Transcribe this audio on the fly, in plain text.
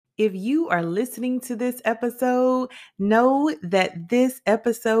If you are listening to this episode, know that this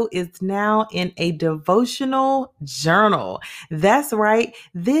episode is now in a devotional journal. That's right.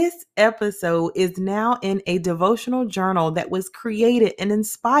 This episode is now in a devotional journal that was created and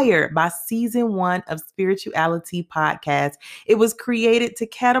inspired by season 1 of Spirituality Podcast. It was created to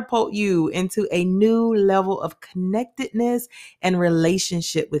catapult you into a new level of connectedness and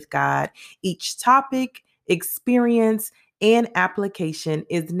relationship with God. Each topic, experience, and application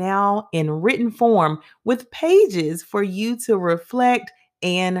is now in written form with pages for you to reflect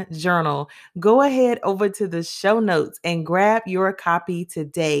and journal. Go ahead over to the show notes and grab your copy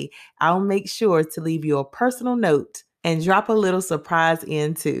today. I'll make sure to leave you a personal note and drop a little surprise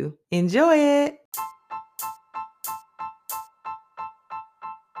in too. Enjoy it.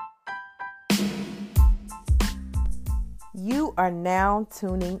 You are now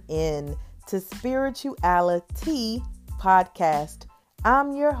tuning in to Spirituality Podcast.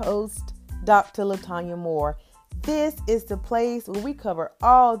 I'm your host, Dr. Latanya Moore. This is the place where we cover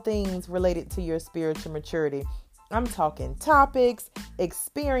all things related to your spiritual maturity. I'm talking topics,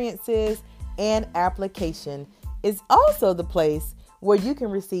 experiences, and application. It's also the place where you can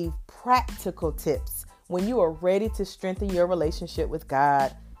receive practical tips when you are ready to strengthen your relationship with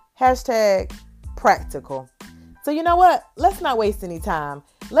God. #practical. So you know what? Let's not waste any time.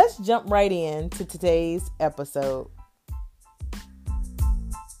 Let's jump right into today's episode.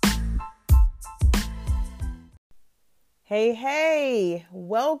 Hey,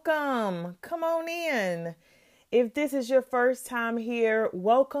 welcome. Come on in. If this is your first time here,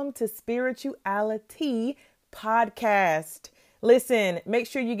 welcome to Spirituality Podcast. Listen, make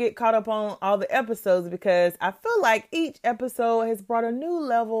sure you get caught up on all the episodes because I feel like each episode has brought a new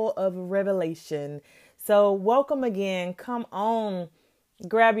level of revelation. So welcome again. Come on.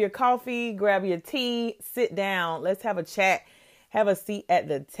 Grab your coffee, grab your tea, sit down. Let's have a chat. Have a seat at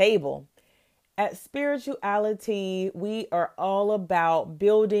the table. At Spirituality, we are all about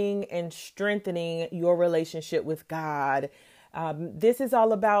building and strengthening your relationship with God. This is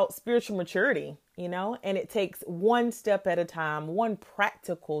all about spiritual maturity, and it takes one step at a time, one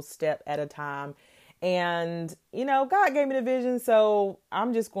practical step at a time. And, God gave me the vision, so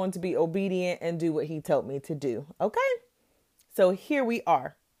I'm just going to be obedient and do what he told me to do. Okay? So here we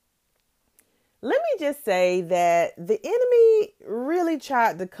are. Let me just say that the enemy really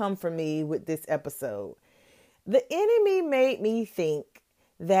tried to come for me with this episode. The enemy made me think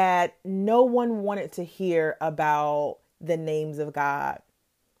that no one wanted to hear about the names of God.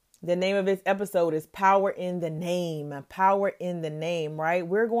 The name of this episode is Power in the Name. Power in the Name, right?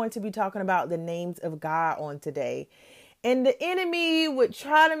 We're going to be talking about the names of God on today. And the enemy would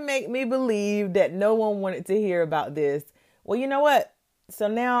try to make me believe that no one wanted to hear about this. Well, you know what? So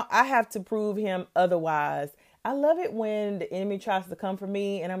now I have to prove him otherwise. I love it when the enemy tries to come for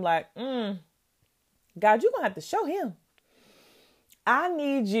me and I'm like, God, you're going to have to show him. I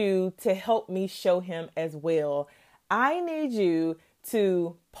need you to help me show him as well. I need you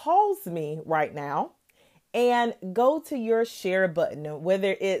to pause me right now and go to your share button,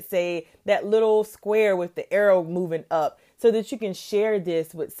 whether it's that little square with the arrow moving up so that you can share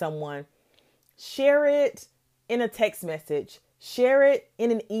this with someone. Share it in a text message. Share it in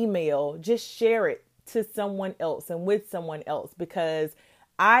an email. Just share it to someone else and with someone else, because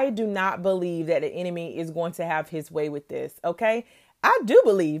I do not believe that the enemy is going to have his way with this. Okay. I do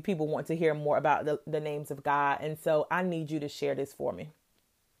believe people want to hear more about the names of God. And so I need you to share this for me.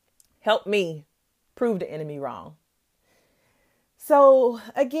 Help me prove the enemy wrong. So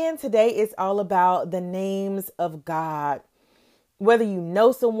again, today is all about the names of God. Whether you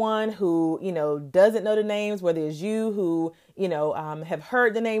know someone who, doesn't know the names, whether it's you who, have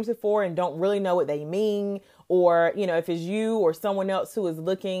heard the names before and don't really know what they mean, or, if it's you or someone else who is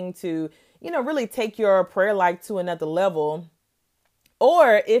looking to, really take your prayer life to another level.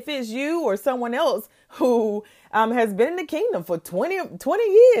 Or if it's you or someone else who has been in the kingdom for 20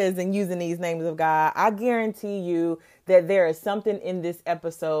 years and using these names of God, I guarantee you that there is something in this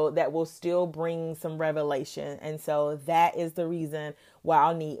episode that will still bring some revelation. And so that is the reason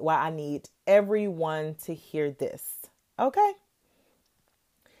why I need everyone to hear this. Okay.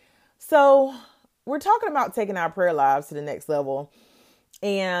 So we're talking about taking our prayer lives to the next level.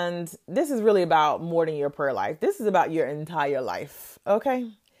 And this is really about more than your prayer life. This is about your entire life.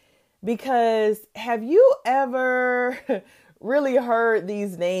 Okay. Because have you ever really heard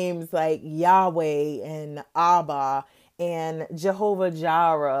these names like Yahweh and Abba and Jehovah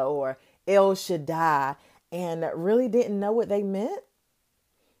Jireh or El Shaddai and really didn't know what they meant?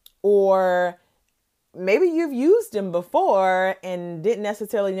 Or maybe you've used them before and didn't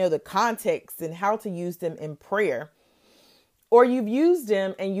necessarily know the context and how to use them in prayer. or you've used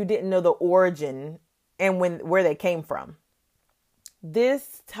them and you didn't know the origin and where they came from.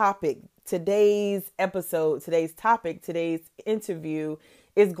 This topic, today's episode, today's topic, today's interview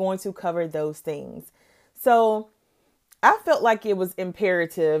is going to cover those things. So I felt like it was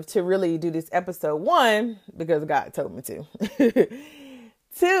imperative to really do this episode. One, because God told me to.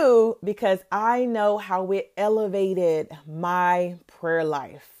 Two, because I know how it elevated my prayer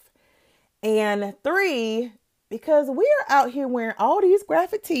life. And three, because we are out here wearing all these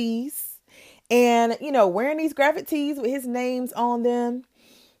graphic tees and, wearing these graphic tees with his names on them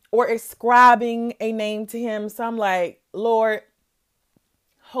or ascribing a name to him. So I'm like, Lord,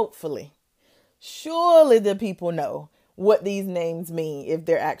 hopefully, surely the people know what these names mean if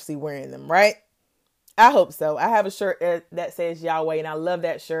they're actually wearing them, right? I hope so. I have a shirt that says Yahweh, and I love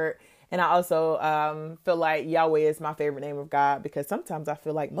that shirt. And I also feel like Yahweh is my favorite name of God because sometimes I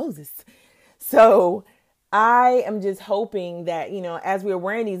feel like Moses. So I am just hoping that, as we're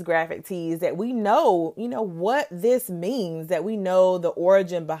wearing these graphic tees, that we know, what this means, that we know the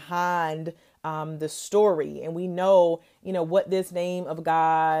origin behind the story. And we know, what this name of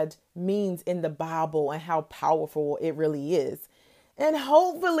God means in the Bible and how powerful it really is. And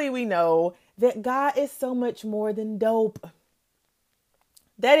hopefully we know that God is so much more than dope.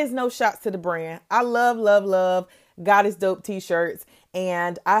 That is no shots to the brand. I love God is dope t-shirts,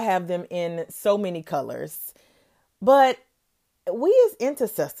 and I have them in so many colors. But we as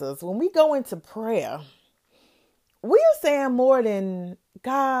intercessors, when we go into prayer, we are saying more than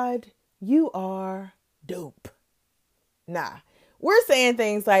God, you are dope. Nah, we're saying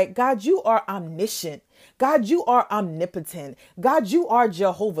things like, God, you are omniscient. God, you are omnipotent. God, you are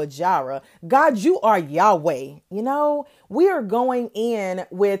Jehovah Jireh. God, you are Yahweh. We are going in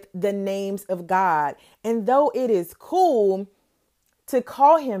with the names of God. And though it is cool to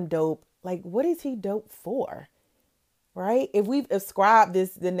call him dope, like, what is he dope for? Right? If we've ascribed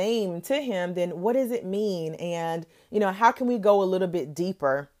the name to him, then what does it mean? And, how can we go a little bit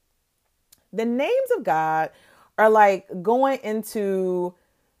deeper? The names of God are like going into,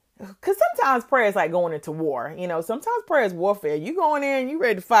 because sometimes prayer is like going into war. Sometimes prayer is warfare. You going in, you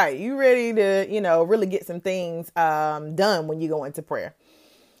ready to fight. You ready to, really get some things done when you go into prayer.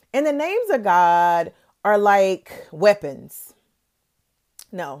 And the names of God are like weapons.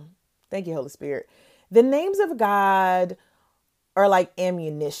 No, thank you, Holy Spirit. The names of God are like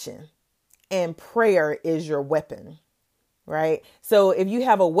ammunition, and prayer is your weapon, right? So if you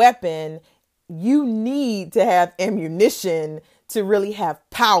have a weapon, you need to have ammunition to really have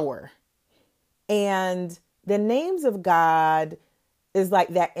power. And the names of God is like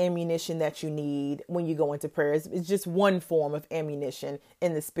that ammunition that you need when you go into prayer. It's just one form of ammunition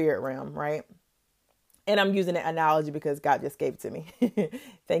in the spirit realm, right? And I'm using that analogy because God just gave it to me.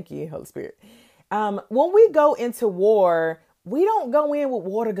 Thank you, Holy Spirit. When we go into war, we don't go in with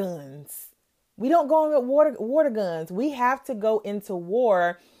water guns. We don't go in with water guns. We have to go into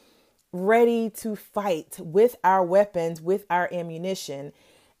war ready to fight with our weapons, with our ammunition.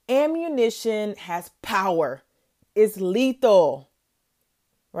 Ammunition has power. It's lethal,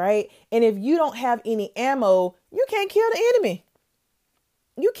 right? And if you don't have any ammo, you can't kill the enemy.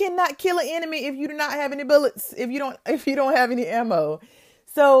 You cannot kill an enemy if you do not have any bullets, if you don't have any ammo.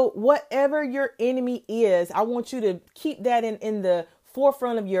 So whatever your enemy is, I want you to keep that in the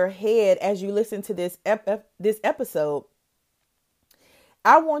forefront of your head as you listen to this episode.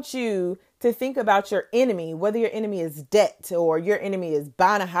 I want you to think about your enemy, whether your enemy is debt or your enemy is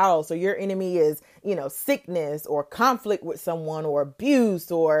buying a house or your enemy is, sickness or conflict with someone or abuse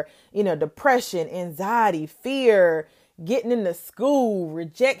or, depression, anxiety, fear, getting into school,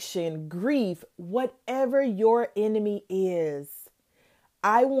 rejection, grief, whatever your enemy is.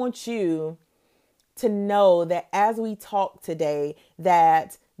 I want you to know that as we talk today,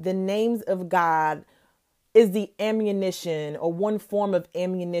 that the names of God is the ammunition or one form of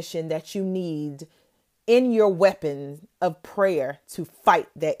ammunition that you need in your weapon of prayer to fight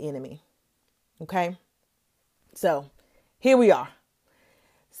that enemy. Okay. So here we are.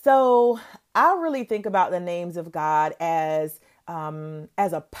 So I really think about the names of God as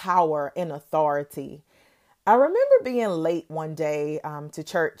a power and authority. I remember being late one day to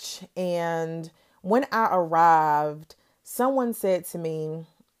church, and when I arrived, someone said to me,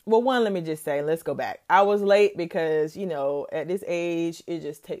 well, let me just say, let's go back. I was late because, at this age, it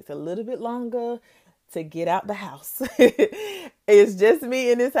just takes a little bit longer to get out the house. It's just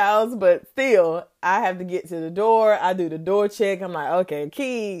me in this house, but still, I have to get to the door. I do the door check. I'm like, okay,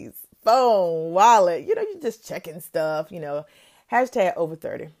 keys, phone, wallet, you're just checking stuff, hashtag over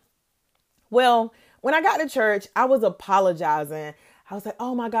 30. Well, when I got to church, I was apologizing I was like,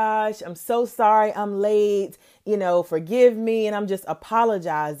 oh my gosh, I'm so sorry. I'm late, forgive me. And I'm just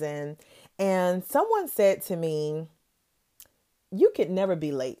apologizing. And someone said to me, you could never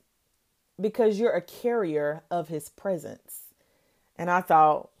be late because you're a carrier of his presence. And I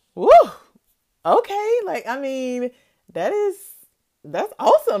thought, woo, okay. That's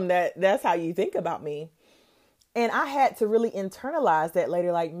awesome that's how you think about me. And I had to really internalize that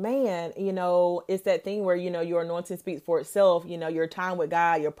later. Like, man, it's that thing where, your anointing speaks for itself. Your time with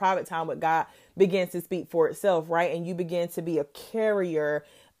God, your private time with God begins to speak for itself, right? And you begin to be a carrier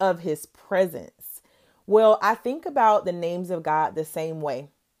of his presence. Well, I think about the names of God the same way.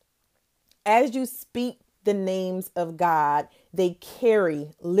 As you speak the names of God, they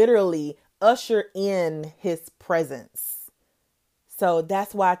carry, literally usher in his presence. So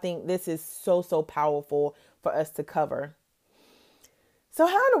that's why I think this is so, so powerful for us to cover. So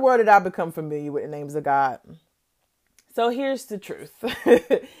how in the world did I become familiar with the names of God? So here's the truth.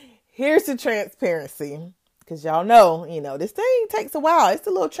 Here's the transparency. Because y'all know, this thing takes a while.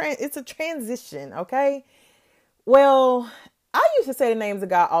 It's a transition, okay? Well, I used to say the names of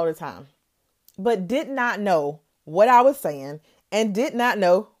God all the time, but did not know what I was saying and did not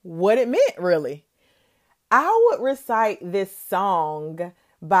know what it meant, really. I would recite this song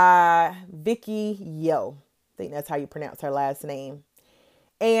by Vicky Yo. I think that's how you pronounce her last name.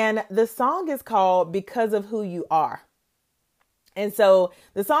 And the song is called Because of Who You Are. And so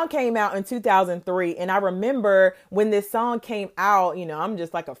the song came out in 2003. And I remember when this song came out, I'm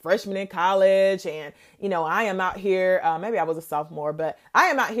just like a freshman in college and, I am out here, maybe I was a sophomore, but I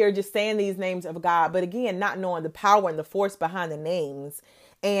am out here just saying these names of God. But again, not knowing the power and the force behind the names.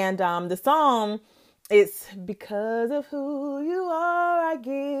 And the song, it's because of who you are, I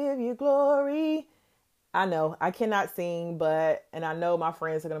give you glory. I know I cannot sing, and I know my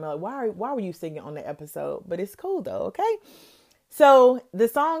friends are going to be like, why were you singing on the episode? But it's cool though. Okay. So the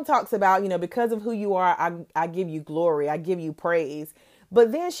song talks about, because of who you are, I give you glory. I give you praise.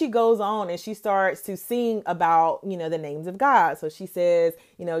 But then she goes on and she starts to sing about, the names of God. So she says,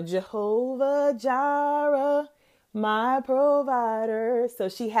 Jehovah Jireh, my provider. So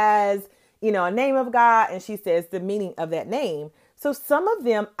she has, a name of God and she says the meaning of that name. So some of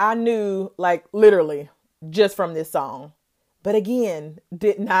them I knew like literally just from this song, but again,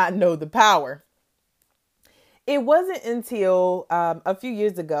 did not know the power. It wasn't until a few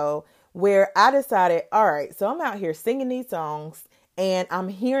years ago where I decided, all right, so I'm out here singing these songs and I'm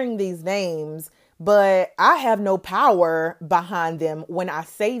hearing these names, but I have no power behind them when I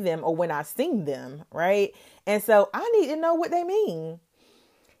say them or when I sing them, right? And so I need to know what they mean.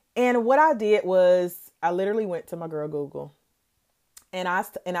 And what I did was I literally went to my girl Google and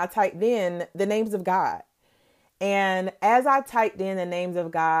I typed in the names of God. And as I typed in the names of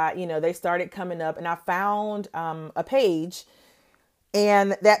God, they started coming up and I found a page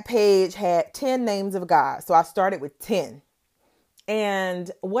and that page had 10 names of God. So I started with 10. And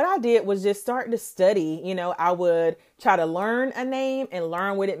what I did was just start to study. I would try to learn a name and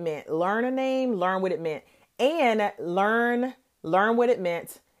learn what it meant. Learn a name, learn what it meant, and learn what it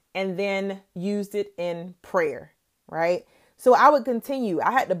meant, and then used it in prayer, right? So I would continue.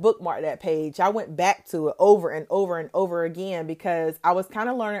 I had to bookmark that page. I went back to it over and over and over again because I was kind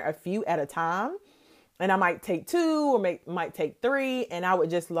of learning a few at a time. And I might take 2 or might take 3. And I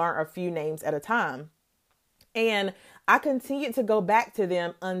would just learn a few names at a time. And I continued to go back to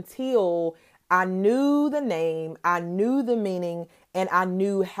them until I knew the name, I knew the meaning, and I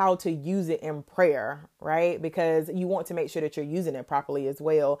knew how to use it in prayer, right? Because you want to make sure that you're using it properly as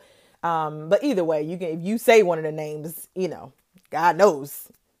well. But either way, if you say one of the names, God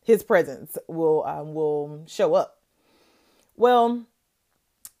knows his presence will show up. Well,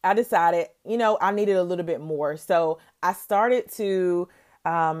 I decided, I needed a little bit more. So I started to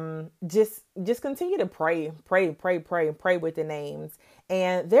just continue to pray with the names.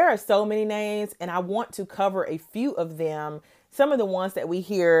 And there are so many names, and I want to cover a few of them. Some of the ones that we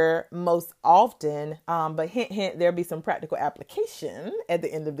hear most often, but hint, hint, there'll be some practical application at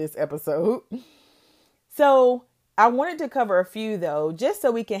the end of this episode. So I wanted to cover a few though, just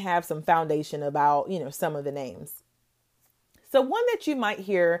so we can have some foundation about, some of the names. So one that you might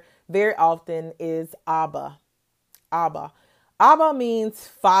hear very often is Abba. Abba. Abba means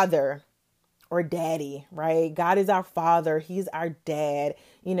father or daddy, right? God is our father. He's our dad.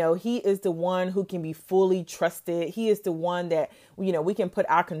 He is the one who can be fully trusted. He is the one that, we can put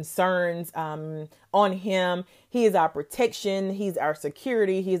our concerns on him. He is our protection. He's our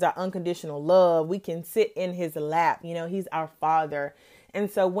security. He's our unconditional love. We can sit in his lap. He's our father. And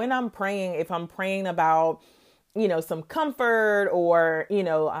so when I'm praying, if I'm praying about, some comfort or,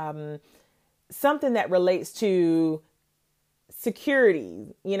 something that relates to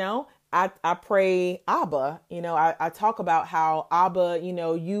security, I pray Abba, I talk about how Abba,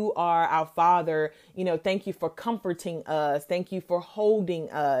 you are our Father, thank you for comforting us. Thank you for holding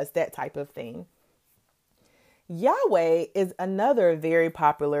us, that type of thing. Yahweh is another very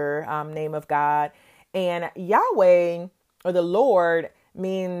popular name of God. And Yahweh, or the Lord,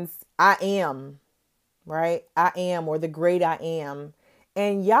 means I am, right? I am, or the great I am.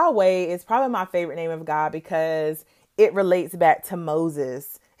 And Yahweh is probably my favorite name of God because it relates back to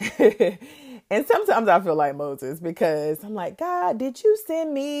Moses. And sometimes I feel like Moses because I'm like, God, did you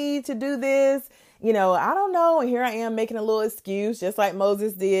send me to do this? I don't know. And here I am making a little excuse, just like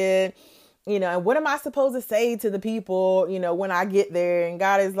Moses did. And what am I supposed to say to the people, when I get there? And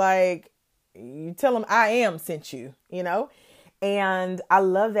God is like, you tell them I am sent you, And I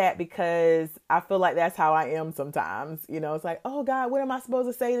love that because I feel like that's how I am sometimes. It's like, oh God, what am I supposed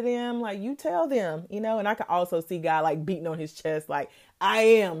to say to them? Like, you tell them, and I can also see God like beating on his chest, like, I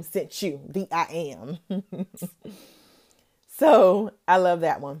am sent you, the I am. So I love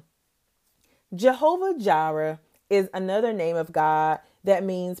that one. Jehovah Jireh is another name of God that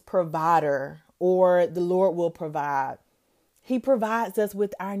means provider, or the Lord will provide. He provides us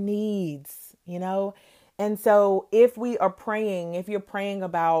with our needs, And so if you're praying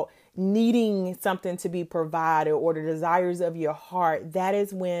about needing something to be provided or the desires of your heart, that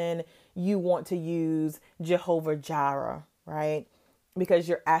is when you want to use Jehovah Jireh, right? Because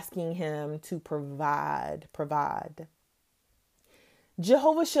you're asking him to provide.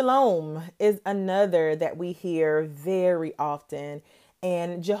 Jehovah Shalom is another that we hear very often.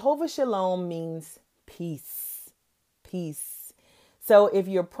 And Jehovah Shalom means peace. So if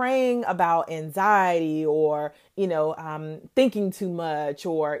you're praying about anxiety or, thinking too much,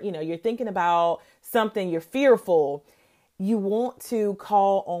 or, you're thinking about something, you're fearful, you want to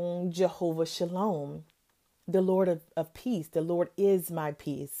call on Jehovah Shalom, the Lord of peace. The Lord is my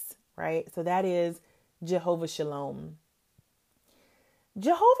peace, right? So that is Jehovah Shalom.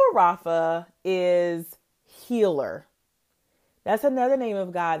 Jehovah Rapha is healer. That's another name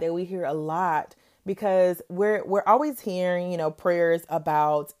of God that we hear a lot because we're always hearing, prayers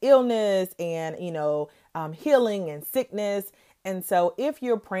about illness and, healing and sickness. And so if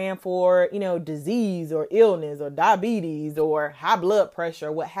you're praying for, disease or illness or diabetes or high blood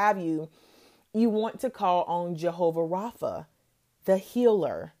pressure, what have you, you want to call on Jehovah Rapha, the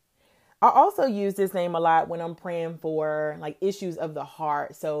healer. I also use this name a lot when I'm praying for like issues of the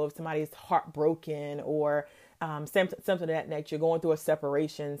heart. So if somebody's heartbroken or something of that nature, going through a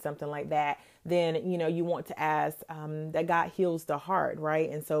separation, something like that, then, you want to ask that God heals the heart, right?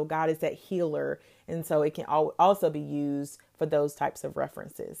 And so God is that healer. And so it can also be used for those types of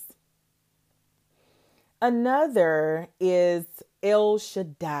references. Another is El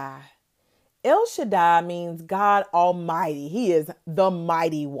Shaddai. El Shaddai means God Almighty. He is the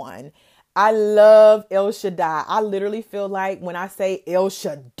mighty one. I love El Shaddai. I literally feel like when I say El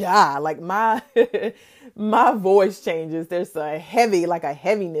Shaddai, like my my voice changes. There's a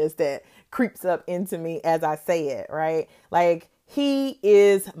heaviness that creeps up into me as I say it, right? Like he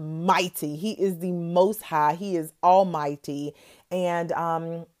is mighty. He is the most high. He is almighty. And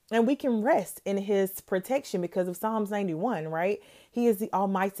we can rest in his protection because of Psalms 91, right? He is the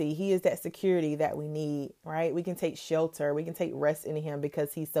Almighty. He is that security that we need, right? We can take shelter. We can take rest in him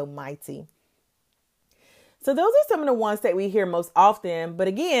because he's so mighty. So those are some of the ones that we hear most often. But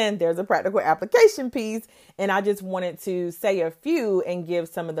again, there's a practical application piece. And I just wanted to say a few and give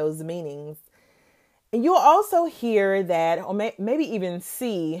some of those meanings. And you'll also hear that, or maybe even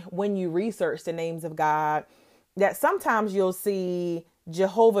see when you research the names of God, that sometimes you'll see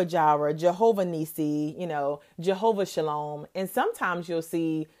Jehovah Jireh, Jehovah Nisi, Jehovah Shalom. And sometimes you'll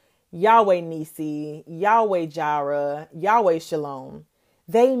see Yahweh Nisi, Yahweh Jireh, Yahweh Shalom.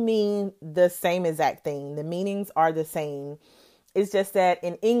 They mean the same exact thing. The meanings are the same. It's just that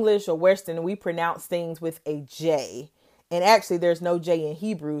in English or Western, we pronounce things with a J. And actually, there's no J in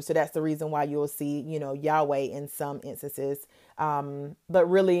Hebrew. So that's the reason why you'll see, Yahweh in some instances. But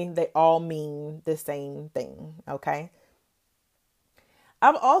really, they all mean the same thing. Okay.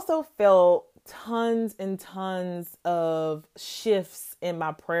 I've also felt tons and tons of shifts in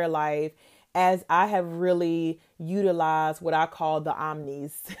my prayer life as I have really utilized what I call the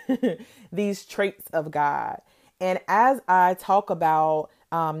omnis, these traits of God. And as I talk about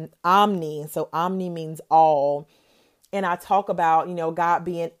omni, so omni means all, and I talk about, God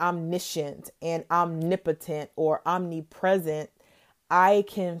being omniscient and omnipotent or omnipresent, I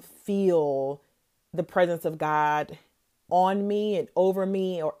can feel the presence of God on me and over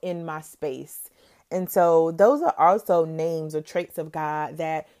me or in my space. And so those are also names or traits of God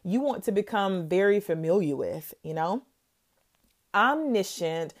that you want to become very familiar with,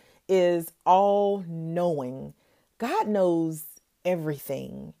 Omniscient is all knowing. God knows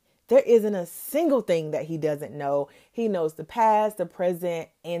everything. There isn't a single thing that he doesn't know. He knows the past, the present,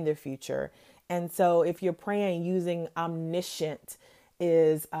 and the future. And so if you're praying using omniscient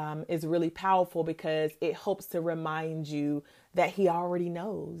is really powerful because it helps to remind you that he already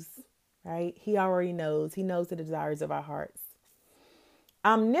knows, right? He already knows. He knows the desires of our hearts.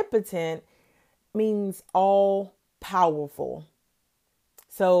 Omnipotent means all powerful.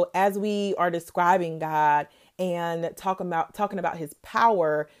 So as we are describing God and talking about his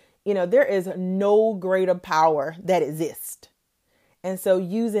power, there is no greater power that exists. And so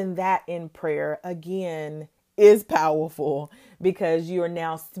using that in prayer again is powerful because you are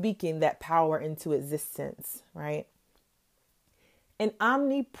now speaking that power into existence, right? And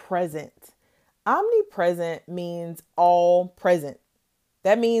omnipresent. Omnipresent means all present.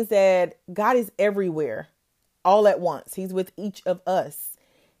 That means that God is everywhere all at once. He's with each of us.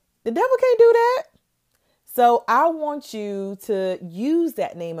 The devil can't do that. So I want you to use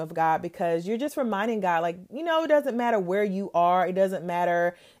that name of God because you're just reminding God, it doesn't matter where you are. It doesn't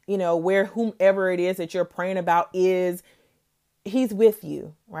matter, where whomever it is that you're praying about is. He's with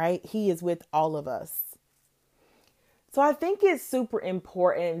you, right? He is with all of us. So I think it's super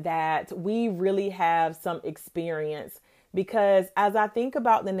important that we really have some experience because as I think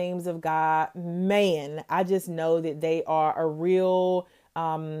about the names of God, man, I just know that they are a real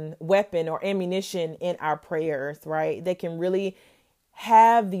weapon or ammunition in our prayers, right? They can really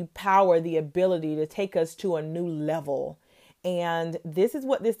have the power, the ability to take us to a new level. And this is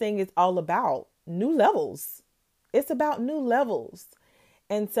what this thing is all about. New levels. It's about new levels.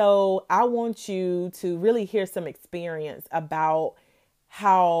 And so I want you to really hear some experience about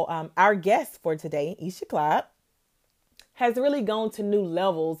how our guest for today, Isha Clyde, has really gone to new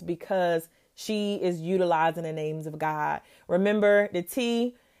levels because she is utilizing the names of God. Remember, the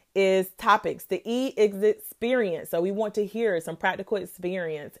T is topics. The E is experience. So we want to hear some practical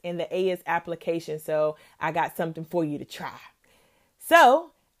experience. And the A is application. So I got something for you to try.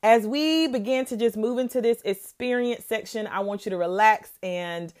 So as we begin to just move into this experience section, I want you to relax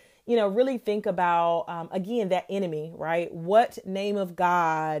and, really think about, again, that enemy, right? What name of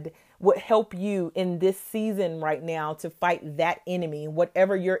God would help you in this season right now to fight that enemy,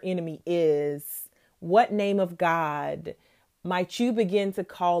 whatever your enemy is? What name of God might you begin to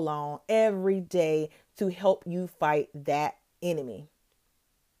call on every day to help you fight that enemy?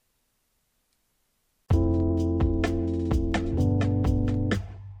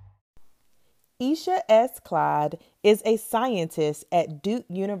 Isha S. Clyde is a scientist at Duke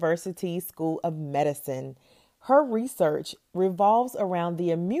University School of Medicine. Her research revolves around the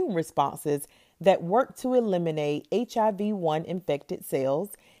immune responses that work to eliminate HIV-1 infected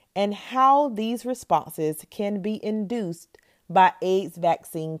cells and how these responses can be induced by AIDS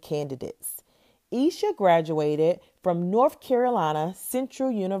vaccine candidates. Isha graduated from North Carolina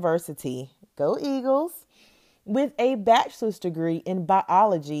Central University, go Eagles, with a bachelor's degree in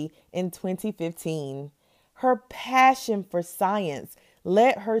biology in 2015. Her passion for science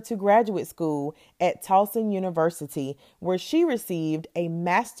led her to graduate school at Towson University, where she received a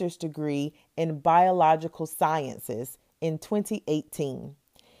master's degree in biological sciences in 2018.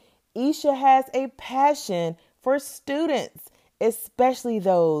 Isha has a passion for students, especially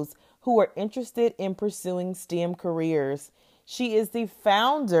those who are interested in pursuing STEM careers. She is the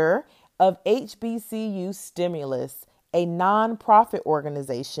founder of HBCU Stimulus, a nonprofit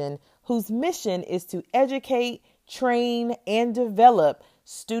organization whose mission is to educate, train, and develop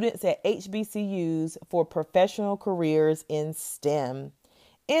students at HBCUs for professional careers in STEM.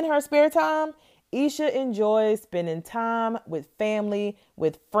 In her spare time, Isha enjoys spending time with family,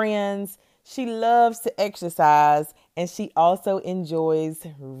 with friends. She loves to exercise, and she also enjoys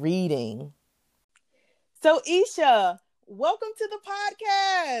reading. So, Isha, welcome to the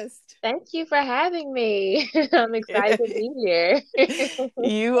podcast. Thank you for having me. I'm excited to be here.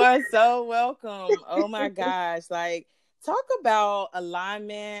 You are so welcome. Oh my gosh. Talk about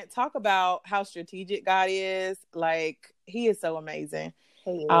alignment. Talk about how strategic God is. He is so amazing.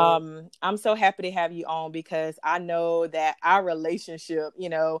 I'm so happy to have you on because I know that our relationship,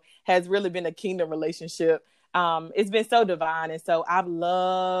 has really been a kingdom relationship. It's been so divine. And so I've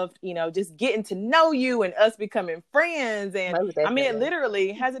loved, just getting to know you and us becoming friends. And it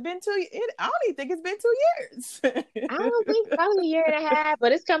literally, has it been 2 years? I don't even think it's been 2 years. I don't think probably a year and a half,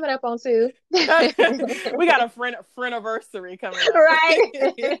 but it's coming up on 2. We got a friend-iversary coming up. Right.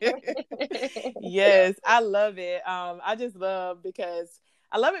 Yes, I love it. I just love because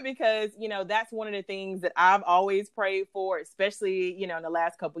that's one of the things that I've always prayed for, especially, in the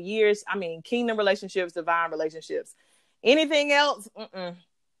last couple of years. Kingdom relationships, divine relationships. Anything else? I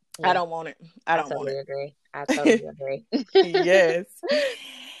Yeah, don't want it. I I don't want totally agree. I totally agree. it. Yes.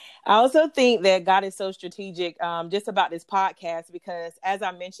 I also think that God is so strategic just about this podcast because, as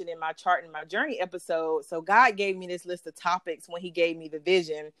I mentioned in my chart and my journey episode, so God gave me this list of topics when He gave me the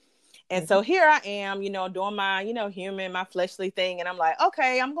vision. And so here I am, doing my, human, my fleshly thing. And I'm like,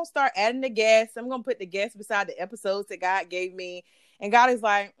 okay, I'm going to start adding the guests. I'm going to put the guests beside the episodes that God gave me. And God is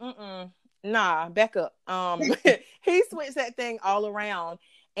like, nah, back up. He switched that thing all around.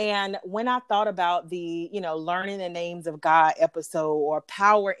 And when I thought about the, learning the names of God episode or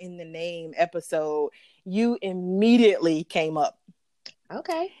power in the name episode, you immediately came up.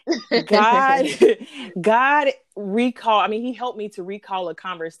 Okay. God, God recall. I mean, He helped me to recall a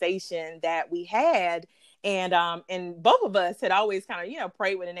conversation that we had, and both of us had always kind of,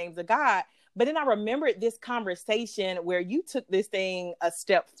 prayed with the names of God. But then I remembered this conversation where you took this thing a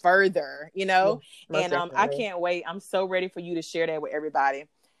step further, Yeah, most and I definitely. can't wait. I'm so ready for you to share that with everybody.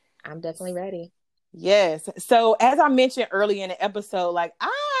 I'm definitely ready. Yes. So as I mentioned earlier in the episode, like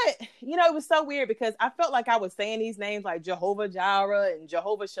it was so weird because I felt like I was saying these names like Jehovah Jireh and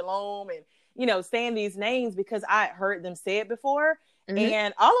Jehovah Shalom and, saying these names because I had heard them say it before. Hmm.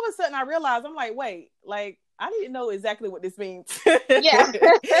 And all of a sudden I realized, I'm like, wait, like I didn't know exactly what this means. Yeah.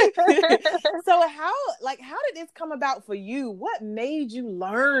 So how did this come about for you? What made you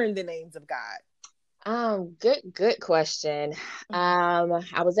learn the names of God? Good question. I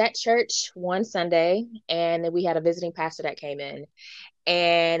was at church one Sunday and we had a visiting pastor that came in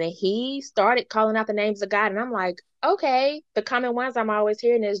and he started calling out the names of God. And I'm like, okay, the common ones I'm always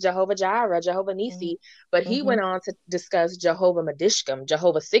hearing is Jehovah Jireh, Jehovah Mm-hmm. Nisi. But he Mm-hmm. went on to discuss Jehovah Madishkem,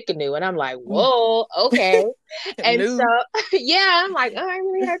 Jehovah Sikkenu. And I'm like, Mm. whoa, okay. And so, New. yeah, I'm like, oh, I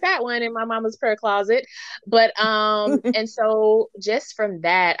really heard that one in my mama's prayer closet. But, and so just from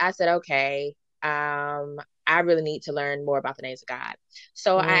that, I said, okay, I really need to learn more about the names of God.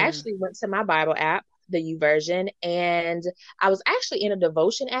 So I Mm. actually went to my Bible app, the YouVersion, and I was actually in a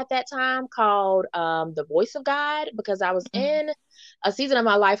devotion at that time called The Voice of God because I was in a season of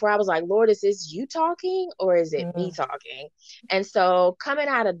my life where I was like, Lord, is this you talking or is it me Mm. talking? And so coming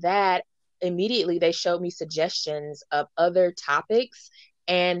out of that, immediately they showed me suggestions of other topics,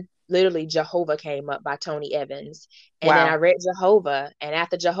 and literally Jehovah came up by Tony Evans. And then I Wow. read Jehovah, and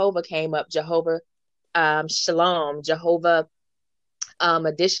after Jehovah came up, Jehovah Shalom, Jehovah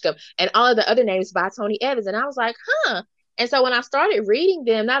Adishka, and all of the other names by Tony Evans. And I was like, huh. And so when I started reading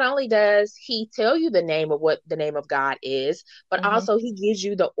them, not only does he tell you the name of what the name of God is, but Mm-hmm. also he gives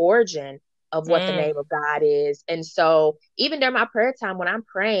you the origin of what the Mm. name of God is. And so even during my prayer time, when I'm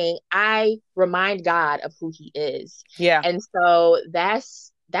praying, I remind God of who he is. Yeah. And so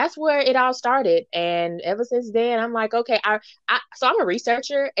that's where it all started. And ever since then, I'm like, okay, so I'm a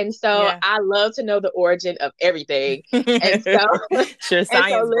researcher, and so Yeah. I love to know the origin of everything. And so Sure, and so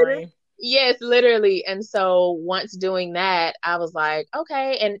science brain. yes, literally. And so once doing that, I was like,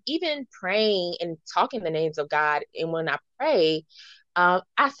 okay. And even praying and talking the names of God, and when I pray,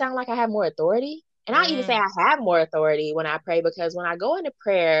 I sound like I have more authority. And I even say Mm. I have more authority when I pray because when I go into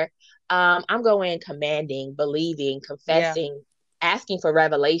prayer, I'm going commanding, believing, Yeah. confessing, asking for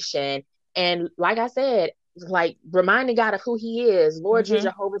revelation. And like I said, like reminding God of who he is. Lord, you're Mm-hmm.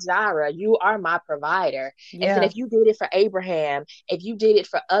 Jehovah Jireh. You are my provider. And then Yeah. if you did it for Abraham, if you did it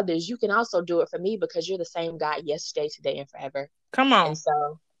for others, you can also do it for me because you're the same God yesterday, today, and forever. Come And on.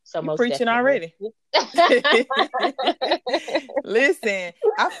 so You most preaching definitely. already. Listen,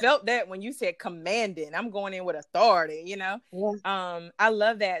 I felt that when you said commanding. I'm going in with authority. Yeah. I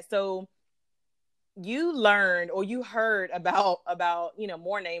love that. So you learned or you heard about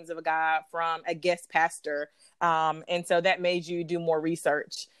more names of a God from a guest pastor, and so that made you do more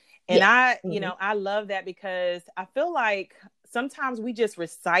research. And Yes. I you Hmm. know I love that because I feel like sometimes we just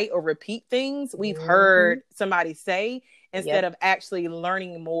recite or repeat things we've Hmm. heard somebody say instead Yep. of actually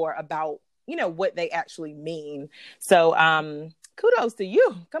learning more about what they actually mean. So kudos to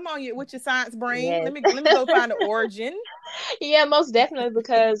you. Come on, you with your science brain. Yes. Let me go find the origin. Yeah, most definitely.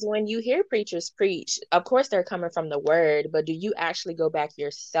 Because when you hear preachers preach, of course they're coming from the word, but do you actually go back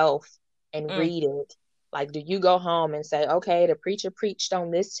yourself and Mm. read it? Like, do you go home and say, okay, the preacher preached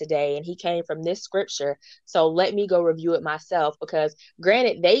on this today and he came from this scripture. So let me go review it myself. Because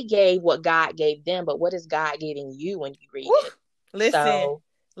granted, they gave what God gave them, but what is God giving you when you read Woo. it? Listen, So,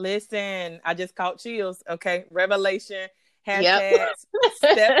 listen. I just caught chills. Okay, revelation. yep. Hashtag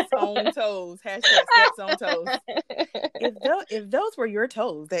steps on toes. Hashtag steps on toes. If those were your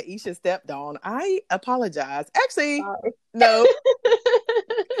toes that Isha stepped on, I apologize. Actually, Sorry. no.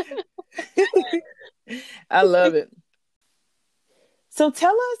 I love it. So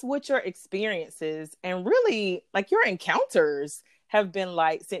tell us what your experiences and really like your encounters have been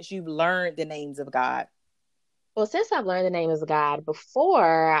like since you've learned the names of God. Well, since I've learned the name of God,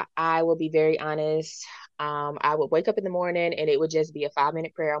 before, I will be very honest, I would wake up in the morning and it would just be a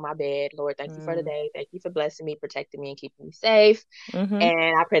 5-minute prayer on my bed. Lord, thank you for the Mm. day. Thank you for blessing me, protecting me, and keeping me safe. Mm-hmm.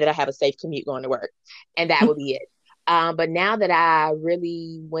 And I pray that I have a safe commute going to work. And that would be it. But now that I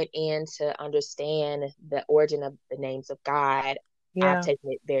really went in to understand the origin of the names of God, I've Yeah.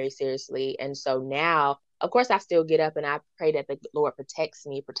 taken it very seriously. And so now, of course, I still get up and I pray that the Lord protects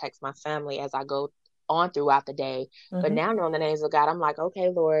me, protects my family as I go on throughout the day. But Mm-hmm. now knowing the names of God, I'm like, okay,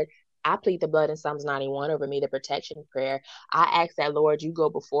 Lord, I plead the blood in Psalms 91 over me, the protection prayer. I ask that, Lord, you go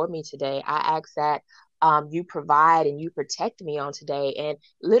before me today. I ask that you provide and you protect me on today. And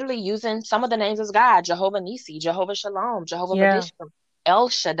literally using some of the names of God: Jehovah Nisi, Jehovah Shalom, Jehovah Yeah. Madishkim, El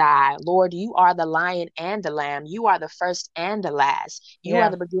Shaddai. Lord, you are the lion and the lamb. You are the first and the last. You are Yeah.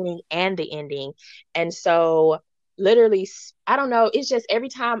 the beginning and the ending. And so, literally, I don't know, it's just every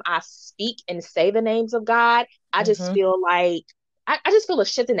time I speak and say the names of God, I just Mm-hmm. feel like I just feel a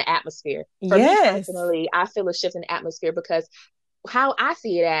shift in the atmosphere. For me Yes. personally, I feel a shift in the atmosphere because how I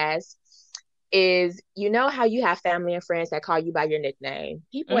see it as is, you know how you have family and friends that call you by your nickname.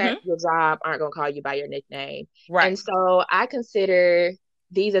 People at Mm-hmm. your job aren't going to call you by your nickname. Right. And so I consider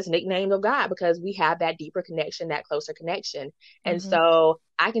these as nicknames of God because we have that deeper connection, that closer connection. And Mm-hmm. so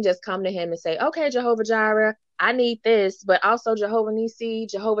I can just come to him and say, okay, Jehovah Jireh, I need this, but also Jehovah Nisi,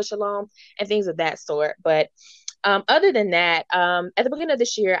 Jehovah Shalom, and things of that sort. But other than that, at the beginning of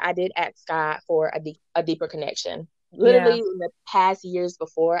this year, I did ask God for a deeper connection. Literally, Yeah. in the past years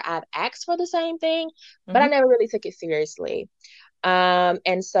before, I've asked for the same thing, but I Mm-hmm. never really took it seriously.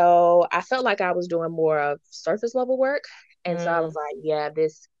 And so I felt like I was doing more of surface level work, and so I was Mm. like, yeah,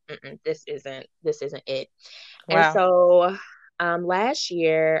 this isn't it. And Wow. so, last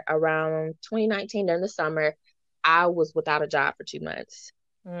year, around 2019, during the summer, I was without a job for 2 months.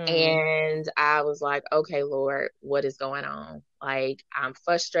 Mm. And I was like, okay, Lord, what is going on? Like, I'm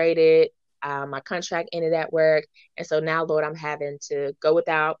frustrated. My contract ended at work. And so now, Lord, I'm having to go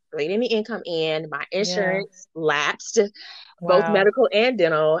without bringing any income in. My Yeah. insurance lapsed, both Wow. medical and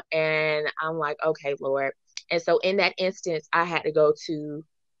dental. And I'm like, okay, Lord. And so in that instance, I had to go to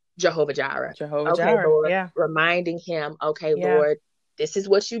Jehovah Jireh. Jehovah Okay, Jireh. Lord, Yeah. reminding him, okay, Yeah. Lord, this is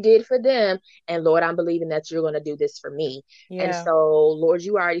what you did for them. And Lord, I'm believing that you're going to do this for me. And Yeah. so, Lord,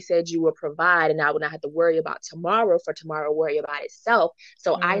 you already said you will provide, and I will not have to worry about tomorrow, for tomorrow will worry about itself.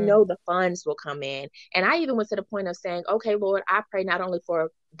 So I Mm. know the funds will come in. And I even went to the point of saying, okay, Lord, I pray not only for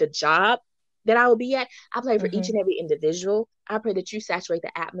the job that I will be at, I pray for each Mm-hmm. and every individual. I pray that you saturate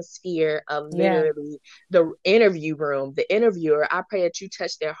the atmosphere of Yeah. literally the interview room, the interviewer. I pray that you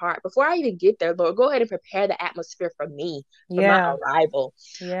touch their heart. Before I even get there, Lord, go ahead and prepare the atmosphere for me, for my Yeah. arrival.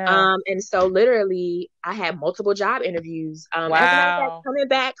 Yeah. And so literally I had multiple job interviews. As a matter of fact, Wow. coming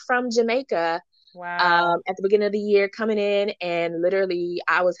back from Jamaica, Wow. at the beginning of the year, coming in, and literally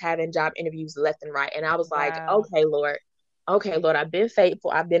I was having job interviews left and right. And I was like, Wow. okay, Lord, I've been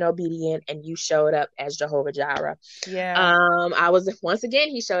faithful, I've been obedient, and you showed up as Jehovah Jireh. Yeah. I was once again,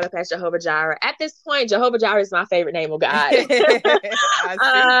 he showed up as Jehovah Jireh. At this point, Jehovah Jireh is my favorite name of God. I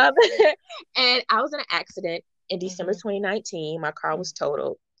see. um, and I was in an accident in December Mm-hmm. 2019. My car was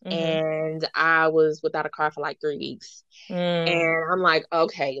totaled, Mm-hmm. and I was without a car for like 3 weeks. Mm. And I'm like,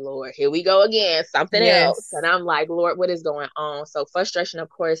 okay, Lord, here we go again, something else. And Yes. I'm like, Lord, what is going on? So frustration, of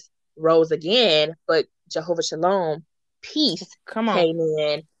course, rose again, but Jehovah Shalom, peace Come on. came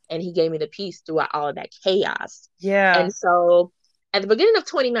in, and he gave me the peace throughout all of that chaos. Yeah. And so at the beginning of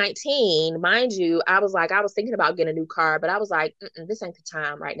 2019, mind you, I was thinking about getting a new car, but I was like, this ain't the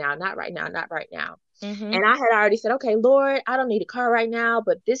time right now, not right now, not right now. Mm-hmm. And I had already said, okay, Lord, I don't need a car right now,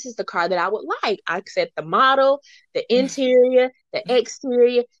 but this is the car that I would like. I said the model, the interior, the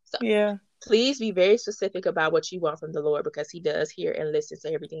exterior. So Yeah. please be very specific about what you want from the Lord, because he does hear and listen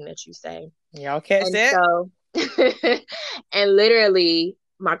to everything that you say. Y'all catch And that? so, and literally,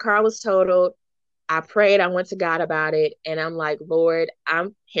 my car was totaled. I prayed, I went to God about it, and I'm like, Lord,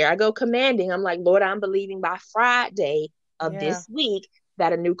 I'm here. I go commanding. I'm like, Lord, I'm believing by Friday of Yeah. this week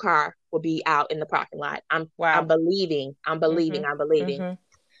that a new car will be out in the parking lot. I'm Wow. believing. I'm believing. Mm-hmm. I'm believing. Mm-hmm.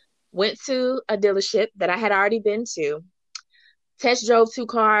 Went to a dealership that I had already been to. Test drove 2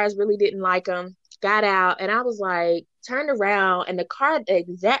 cars, really didn't like them. Got out, and I was like, turned around, and the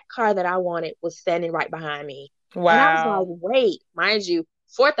exact car that I wanted was standing right behind me. And I was like, Wow. wait, mind you,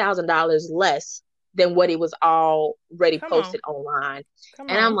 $4,000 less than what it was already Come on. posted online. Come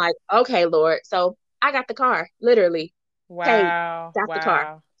And I'm on. like, okay, Lord. So I got the car, literally paid, Wow. got the car.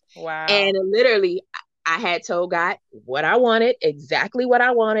 Wow. Wow. And literally, I had told God what I wanted, exactly what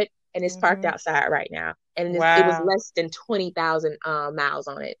I wanted, and it's parked Mm-hmm. outside right now. And it was Wow. less than 20,000 miles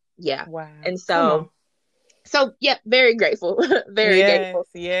on it. Yeah. Wow. And Come on. so yeah, very grateful, very Yes, grateful.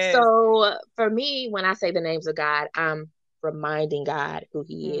 yes. So for me, when I say the names of God, I'm reminding God who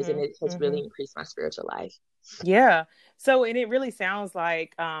He is, and Mm-hmm. it has Mm-hmm. really increased my spiritual life. Yeah. So, and it really sounds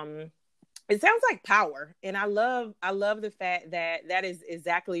like it sounds like power. And I love the fact that that is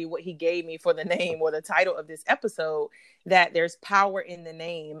exactly what he gave me for the name or the title of this episode, that there's power in the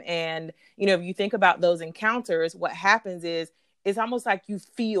name. And if you think about those encounters, what happens is it's almost like you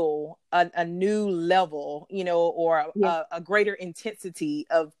feel a new level, or Yeah. a greater intensity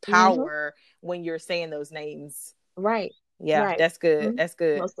of Hmm. power when you're saying those names. Right. Yeah, Right. that's good. Hmm. That's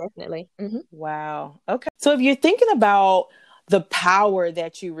good. Most definitely. Hmm. Wow. Okay. So if you're thinking about the power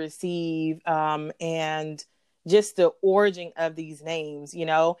that you receive, and just the origin of these names,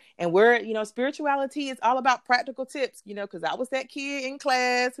 and spirituality is all about practical tips, because I was that kid in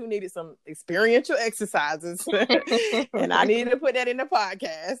class who needed some experiential exercises and I needed to put that in the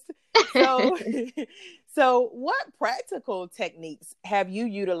podcast. So, so what practical techniques have you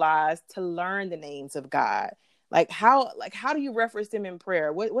utilized to learn the names of God? How do you reference them in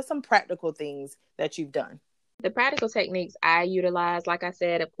prayer? What's some practical things that you've done? The practical techniques I utilize, like I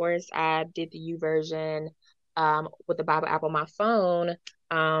said, of course, I did the U version with the Bible app on my phone.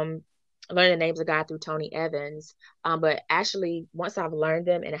 Learn the names of God through Tony Evans. But actually, once I've learned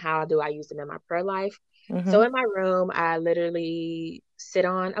them and how do I use them in my prayer life. So Mm-hmm. in my room, I literally sit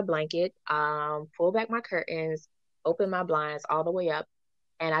on a blanket, pull back my curtains, open my blinds all the way up,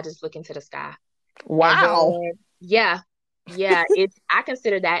 and I just look into the sky. And Wow. then, yeah, yeah, I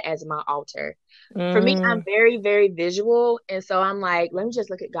consider that as my altar. For me, I'm Mm, very, very visual. And so I'm like, let me just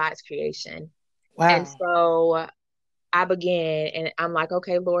look at God's creation. And wow. so I began and I'm like,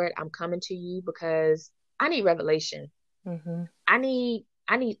 okay, Lord, I'm coming to you because I need revelation. Mm-hmm. I need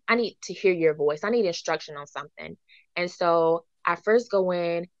to hear your voice. I need instruction on something. And so I first go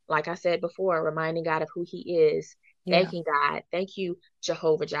in, like I said before, reminding God of who He is, Yeah. thanking God. Thank you,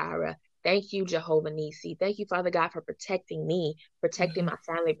 Jehovah Jireh. Thank you, Jehovah Nisi. Thank you, Father God, for protecting me, protecting Mm-hmm.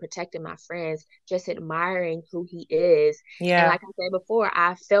 my family, protecting my friends, just admiring who He is. And Yeah. like I said before,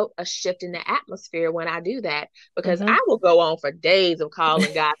 I felt a shift in the atmosphere when I do that because Mm-hmm. I will go on for days of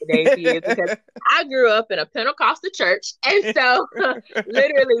calling God the names He is because I grew up in a Pentecostal church. And so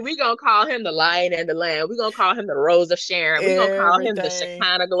literally, we gonna call him the Lion and the Lamb. We gonna call him the Rose of Sharon. We gonna call him the Everything.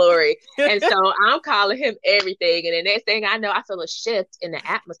 Shekinah Glory. And so I'm calling him everything. And the next thing I know, I feel a shift in the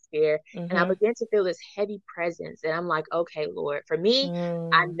atmosphere, and I Mm-hmm. begin to feel this heavy presence. And I'm like, okay, Lord, for me,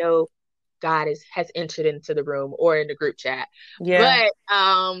 I Mm. know God has entered into the room or in the group chat. Yeah.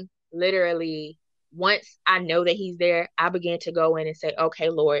 But literally, once I know that He's there, I begin to go in and say, okay,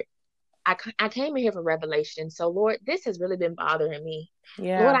 Lord. I came in here for revelation. So, Lord, this has really been bothering me. Lord,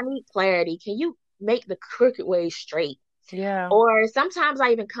 Yeah. I need clarity. Can you make the crooked way straight? Yeah. Or sometimes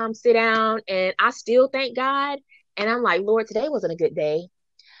I even come sit down and I still thank God. And I'm like, Lord, today wasn't a good day.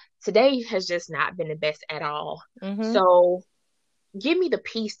 Today has just not been the best at all. Mm-hmm. So give me the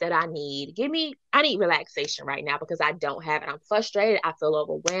peace that I need. I need relaxation right now because I don't have it. I'm frustrated. I feel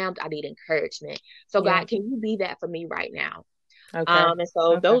overwhelmed. I need encouragement. So, Yeah. God, can you be that for me right now? Okay. And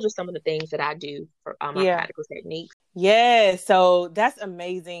so Okay. those are some of the things that I do for my Yeah. practical techniques. Yeah, so that's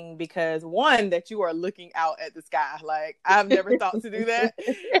amazing because one, that you are looking out at the sky. Like I've never thought to do that.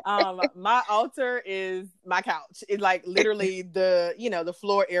 My altar is my couch. It's like literally the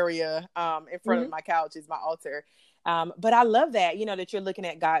floor area in front of Mhm. my couch is my altar. But I love that, that you're looking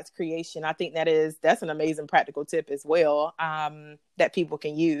at God's creation. I think that's an amazing practical tip as well, that people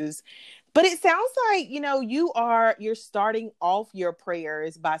can use. But it sounds like, you're starting off your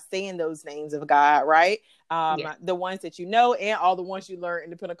prayers by saying those names of God, right? Yes. The ones that and all the ones you learned in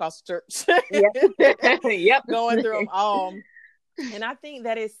the Pentecostal church. Yep. Yep. Going through them all. And I think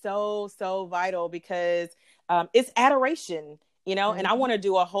that is so, so vital because it's adoration, and I Mhm. want to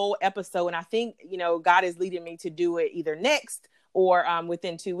do a whole episode. And I think, God is leading me to do it either next or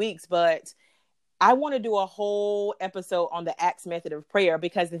within 2 weeks. But I want to do a whole episode on the Acts method of prayer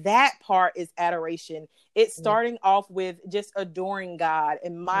because that part is adoration. It's Yeah. starting off with just adoring God,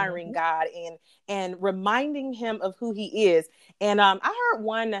 admiring Mhm. God, and reminding Him of who He is. And I heard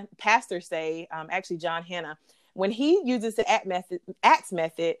one pastor say, actually John Hanna, when he uses the Acts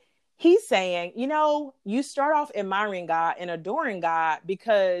method, he's saying, you start off admiring God and adoring God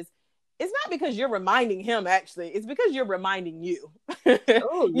because it's not because you're reminding him, actually. It's because you're reminding you.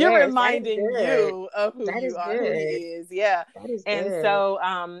 Oh, You're yes, that is reminding good. you of who That you is are, who he good. is. Yeah. That is And good. so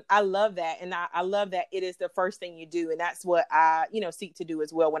I love that. And I love that it is the first thing you do. And that's what I, seek to do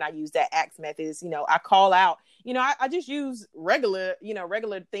as well when I use that acts method is, I call out, I just use regular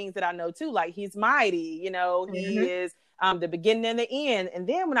things that I know too. Like he's mighty, he Mm-hmm. is the beginning and the end. And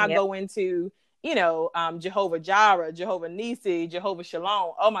then when I Yep. go into, Jehovah Jireh, Jehovah Nisi, Jehovah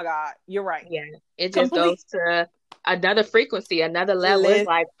Shalom. Oh my God, you're right. Yeah. It just Complete. goes to another frequency, another level. It's Li-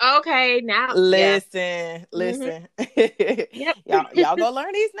 like, okay, now, yeah. listen, Mm-hmm. listen. Yep. y'all go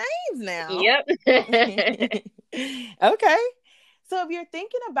learn these names now. Yep. Okay. So if you're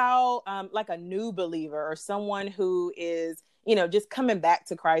thinking about like a new believer or someone who is, just coming back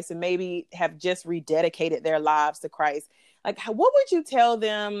to Christ and maybe have just rededicated their lives to Christ, like what would you tell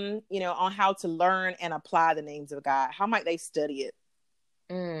them, on how to learn and apply the names of God? How might they study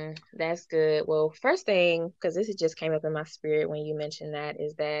it? That's good. Well, first thing, because this just came up in my spirit when you mentioned that,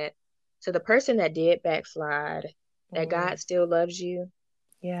 is that to the person that did backslide, that God still loves you.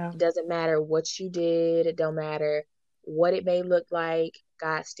 Yeah. It doesn't matter what you did. It don't matter what it may look like.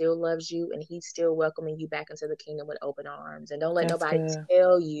 God still loves you and he's still welcoming you back into the kingdom with open arms. And don't let That's nobody good.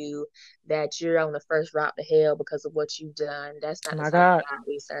 tell you that you're on the first route to hell because of what you've done. That's Oh not the my type of God. God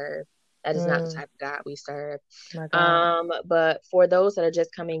we serve. That is not the type of God we serve. Oh my God. But for those that are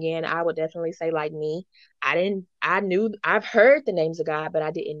just coming in, I would definitely say, like me, I've heard the names of God, but I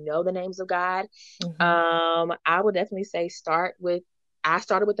didn't know the names of God. I would definitely say I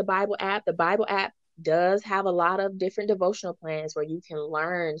started with the Bible app. The Bible app does have a lot of different devotional plans where you can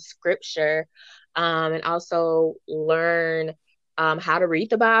learn scripture, and also learn how to read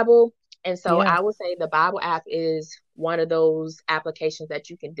the Bible. And so Yeah. I would say the Bible app is one of those applications that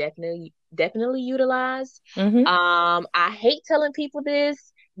you can definitely utilize. I hate telling people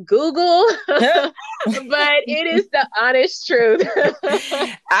this, Google, but it is the honest truth.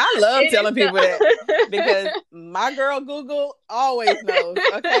 I love It is telling people that because my girl Google always knows.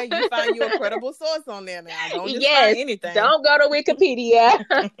 Okay, you find you a credible source on there now. Don't just find anything. Don't go to Wikipedia.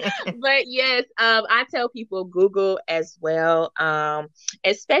 But yes, I tell people Google as well.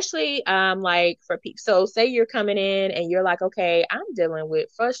 Especially like for people. So say you're coming in and you're like, okay, I'm dealing with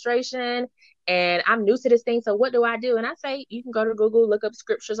frustration and I'm new to this thing. So what do I do? And I say you can go to Google, look up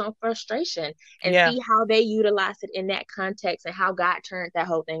scriptures on frustration and see how they utilize it in that context and how God turned that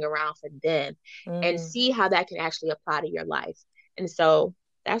whole thing around for them and see how that can actually apply to your life. And so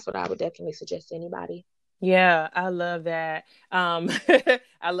that's what I would definitely suggest to anybody. Yeah, I love that.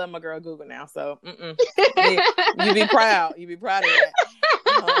 I love my girl Google now. So you be proud. You be proud of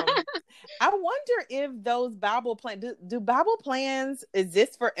that. I wonder if those Bible plans, do Bible plans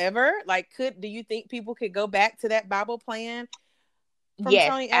exist forever? Like, do you think people could go back to that Bible plan from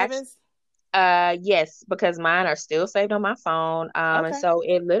Tony Evans? Yes, because mine are still saved on my phone. And so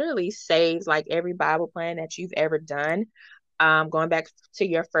it literally saves like every Bible plan that you've ever done, going back to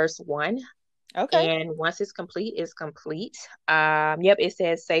your first one. Okay. And once it's complete, it's complete. Yep, it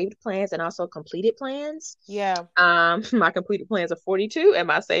says saved plans and also completed plans. Yeah. My completed plans are 42 and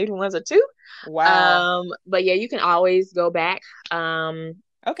my saved ones are 2. Wow. But yeah, you can always go back.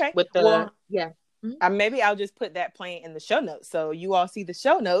 Okay. With the maybe I'll just put that plan in the show notes so you all see the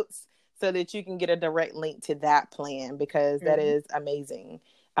show notes so that you can get a direct link to that plan because that is amazing.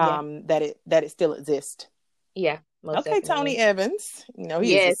 That it still exists. Yeah. Okay, Tony Evans.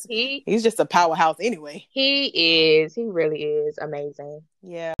 He's just a powerhouse anyway. He is. He really is amazing.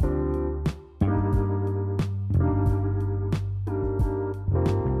 Yeah.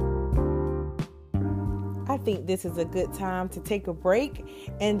 I think this is a good time to take a break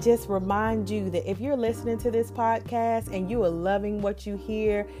and just remind you that if you're listening to this podcast and you are loving what you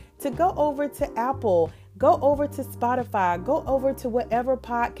hear, to go over to Apple, go over to Spotify, go over to whatever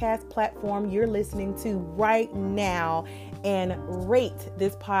podcast platform you're listening to right now and rate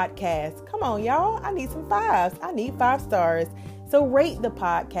this podcast. Come on, y'all. I need some 5s. I need 5 stars. So rate the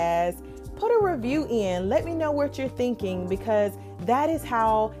podcast. Put a review in. Let me know what you're thinking because that is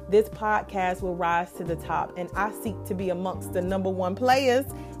how this podcast will rise to the top. And I seek to be amongst the number 1 players.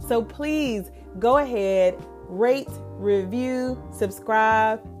 So please go ahead, rate, review,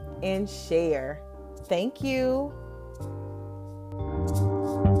 subscribe, and share. Thank you.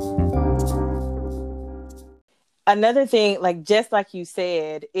 Another thing, just like you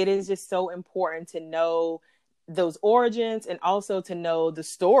said, it is just so important to know those origins and also to know the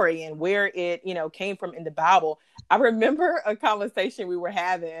story and where it, came from in the Bible. I remember a conversation we were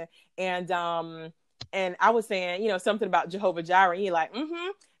having and I was saying, something about Jehovah Jireh. And you're like,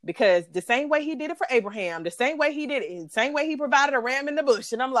 because the same way he did it for Abraham, the same way he did it, the same way he provided a ram in the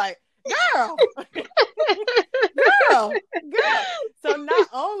bush. And I'm like, girl, girl. So not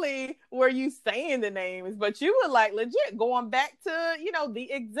only were you saying the names, but you were like legit going back to,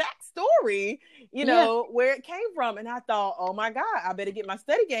 the exact story, Yeah. where it came from. And I thought, oh my God, I better get my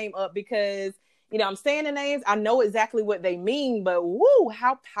study game up because, I'm saying the names. I know exactly what they mean, but woo,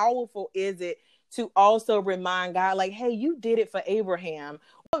 how powerful is it to also remind God, like, hey, you did it for Abraham.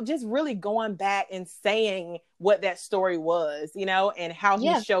 Just really going back and saying what that story was, and how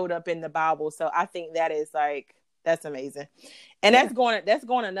he showed up in the Bible. So I think that is like, that's amazing. And that's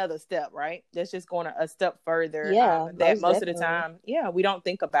going another step, right? That's just going a step further. Yeah, that most of the time, we don't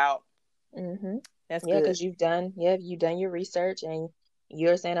think about. Mm-hmm. That's good. Because you've done your research and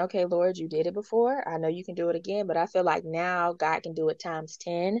you're saying, okay, Lord, you did it before. I know you can do it again, but I feel like now God can do it times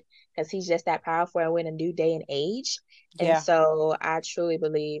 10 because he's just that powerful and we're in a new day and age. And so I truly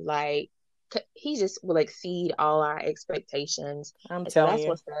believe like he just will exceed all our expectations. I'm telling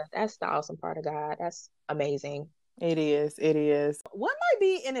you. That's the awesome part of God. That's amazing. It is. What might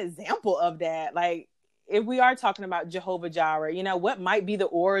be an example of that? Like, if we are talking about Jehovah Jireh, what might be the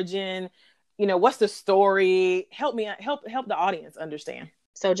origin? What's the story? Help the audience understand.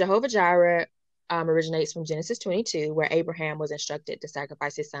 So Jehovah Jireh originates from Genesis 22, where Abraham was instructed to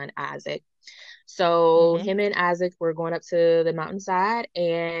sacrifice his son Isaac. So him and Isaac were going up to the mountainside,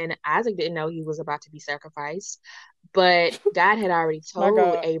 and Isaac didn't know he was about to be sacrificed. But God had already told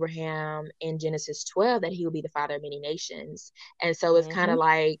Abraham in Genesis 12 that he would be the father of many nations. And so it's kind of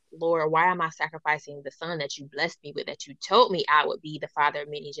like, Lord, why am I sacrificing the son that you blessed me with, that you told me I would be the father of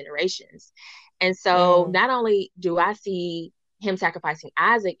many generations? And so not only do I see him sacrificing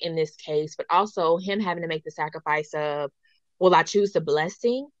Isaac in this case, but also him having to make the sacrifice of, will I choose the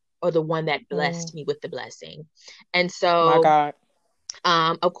blessing or the one that blessed me with the blessing? And so,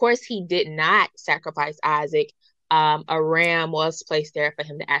 of course, he did not sacrifice Isaac. A ram was placed there for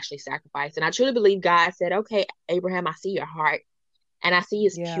him to actually sacrifice. And I truly believe God said, okay, Abraham, I see your heart and I see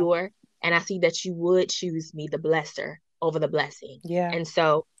it's pure and I see that you would choose me, the blesser, over the blessing. And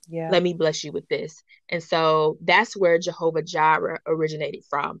so let me bless you with this. And so that's where Jehovah Jireh originated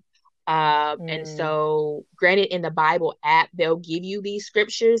from. And so granted, in the Bible app, they'll give you these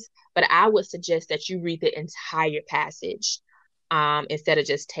scriptures, but I would suggest that you read the entire passage instead of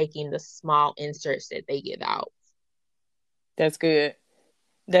just taking the small inserts that they give out. That's good.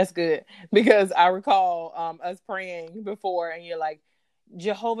 Because I recall us praying before and you're like,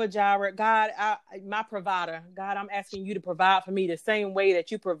 Jehovah Jireh, God, my provider. God, I'm asking you to provide for me the same way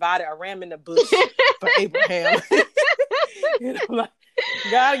that you provided a ram in the bush for Abraham. Like,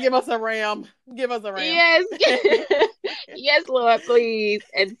 God, give us a ram. Yes. Yes, Lord, please.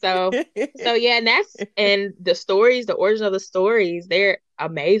 And so yeah, and the stories, the origin of the stories, they're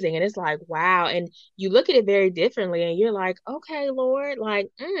amazing. And it's like, wow. And you look at it very differently and you're like, okay, Lord,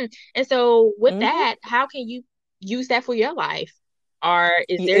 like, And so with that, how can you use that for your life? Or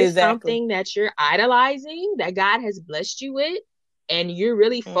is there something that you're idolizing that God has blessed you with? And you're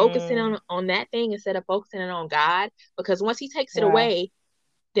really focusing on that thing instead of focusing on God? Because once he takes it away,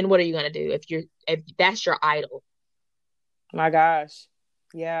 then what are you going to do if that's your idol? My gosh.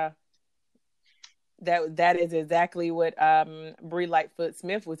 Yeah. That is exactly what Brie Lightfoot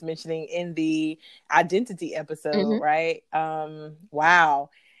Smith was mentioning in the identity episode, right?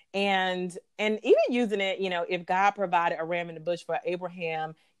 Wow. And even using it, if God provided a ram in the bush for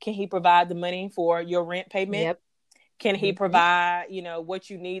Abraham, can he provide the money for your rent payment? Yep. Can he provide, what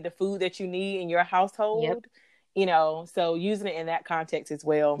you need, the food that you need in your household? Yep. So using it in that context as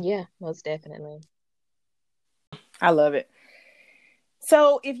well. Yeah, most definitely. I love it.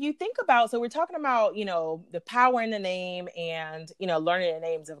 So if you think about, so we're talking about, the power in the name and, learning the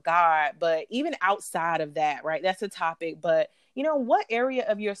names of God, but even outside of that, right? That's a topic, but what area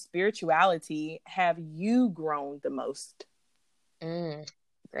of your spirituality have you grown the most?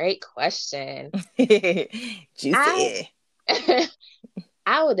 Great question. Juicy.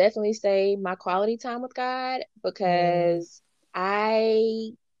 I would definitely say my quality time with God, because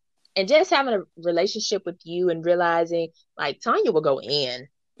and just having a relationship with you and realizing, like, Tanya will go in.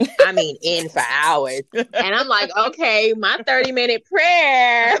 I mean, in for hours. And I'm like, okay, my 30-minute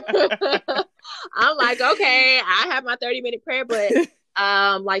prayer. I'm like, okay, I have my 30-minute prayer, but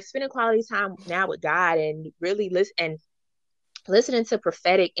like spending quality time now with God and really listening to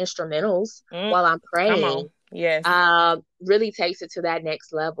prophetic instrumentals while I'm praying. Yes. Really takes it to that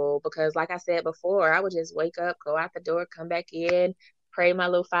next level, because like I said before, I would just wake up, go out the door, come back in, pray my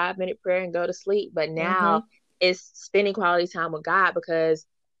little 5-minute prayer and go to sleep. But now it's spending quality time with God, because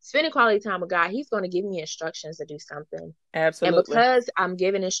spending quality time with God, he's going to give me instructions to do something. Absolutely. And because I'm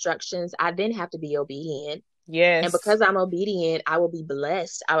given instructions, I then have to be obedient. And Yes. because I'm obedient, I will be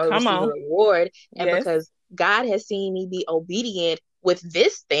blessed. I will Come receive a on. reward. And Yes. because God has seen me be obedient with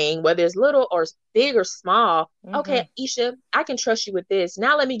this thing, whether it's little or big or small, okay, Isha, I can trust you with this.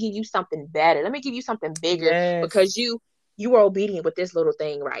 Now let me give you something better. Let me give you something bigger Yes. because you are obedient with this little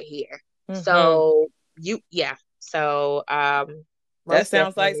thing right here. So that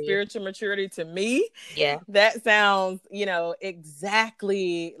sounds like definitely. spiritual maturity to me. Yeah. That sounds,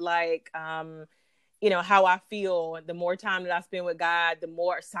 exactly like how I feel. The more time that I spend with God, the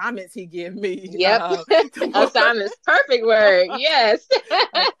more assignments he gives me. Yep. Assignments, perfect word. Yes. Like,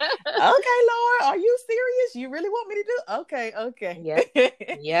 okay, Lord, are you serious? You really want me to do? Okay.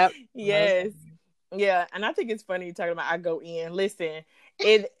 Yep. Yes. Yeah, and I think it's funny you're talking about I go in. Listen,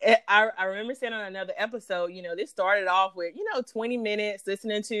 I remember saying on another episode, this started off with 20 minutes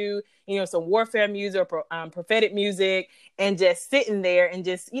listening to some warfare music or prophetic music, and just sitting there and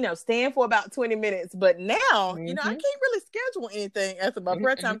just staying for about 20 minutes. But now I can't really schedule anything as my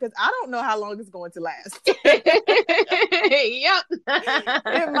prayer time because I don't know how long it's going to last. Yep.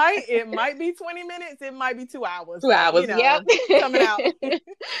 It might be 20 minutes. It might be 2 hours. 2 hours. Yep. Coming out.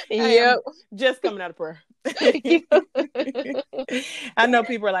 Yep. Just coming out of prayer. I know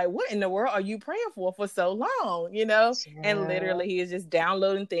people are like, what in the world are you praying for so long? And literally he is just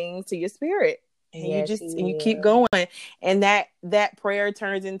downloading things to your spirit. And you keep going. And that prayer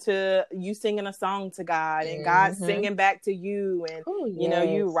turns into you singing a song to God and God singing back to you. And,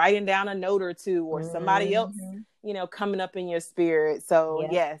 you writing down a note or two or somebody else, coming up in your spirit. So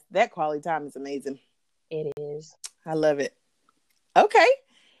yes, that quality time is amazing. It is. I love it. Okay.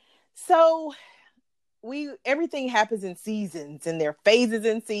 So everything happens in seasons, and there are phases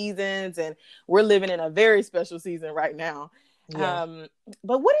in seasons, and we're living in a very special season right now. Yeah.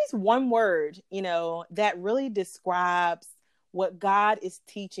 But what is one word, that really describes what God is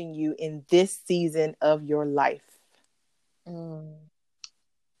teaching you in this season of your life?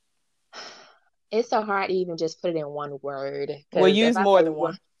 It's so hard to even just put it in one word. Well, use more than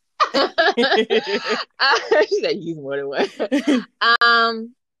one. She said use more than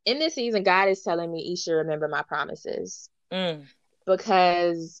one. In this season, God is telling me, Isha, remember my promises.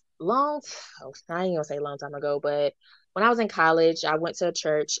 Because I ain't gonna say long time ago, but when I was in college, I went to a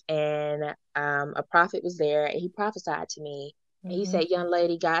church and a prophet was there and he prophesied to me. And he said, young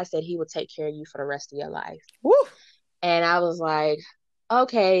lady, God said he will take care of you for the rest of your life. Woo! And I was like,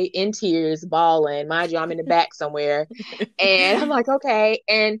 okay, in tears, bawling. Mind you, I'm in the back somewhere. And I'm like, okay.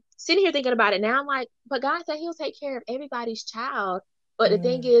 And sitting here thinking about it now, I'm like, but God said he'll take care of everybody's child. But the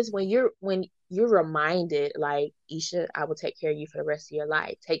thing is, when you're reminded, like, Isha, I will take care of you for the rest of your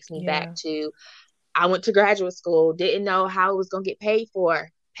life, takes me back to, I went to graduate school, didn't know how I was going to get paid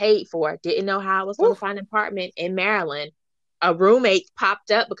for, didn't know how I was going to find an apartment in Maryland. A roommate popped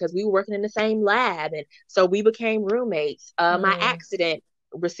up because we were working in the same lab. And so we became roommates. My accident,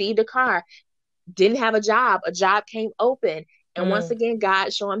 received a car, didn't have a job came open. And once again, God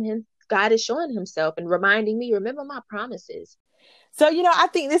is showing himself and reminding me, remember my promises. So, I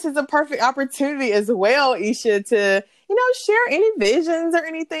think this is a perfect opportunity as well, Isha, to, share any visions or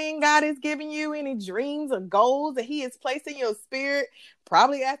anything God is giving you, any dreams or goals that he has placed in your spirit,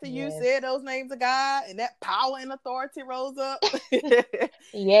 probably after you said those names of God and that power and authority rose up.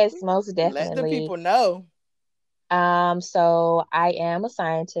 Yes, most definitely. Let the people know. So I am a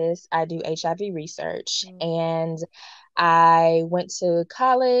scientist. I do HIV research, and I went to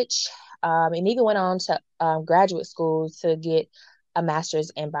college, and even went on to graduate school to get a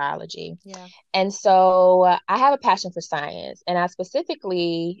master's in biology. Yeah. And so I have a passion for science, and I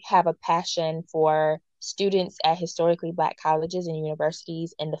specifically have a passion for students at historically Black colleges and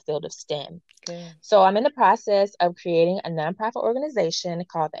universities in the field of STEM. Okay. So I'm in the process of creating a nonprofit organization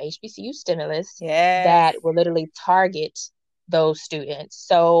called the HBCU Stimulus that will literally target those students.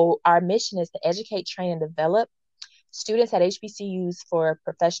 So our mission is to educate, train, and develop students at HBCUs for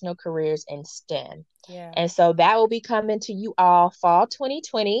professional careers in STEM. Yeah. And so that will be coming to you all fall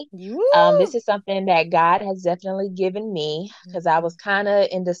 2020. This is something that God has definitely given me because I was kind of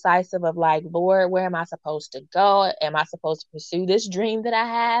indecisive of like, Lord, where am I supposed to go? Am I supposed to pursue this dream that I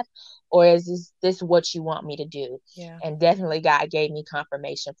have? Or is this what you want me to do? Yeah. And definitely God gave me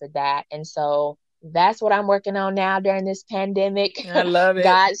confirmation for that. And so that's what I'm working on now during this pandemic. I love it.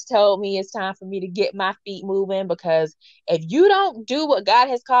 God's told me it's time for me to get my feet moving because if you don't do what God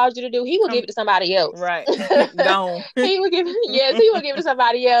has called you to do, he will give it to somebody else. Right. Gone. He will give it to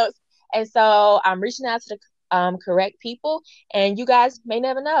somebody else. And so I'm reaching out to the correct people, and you guys may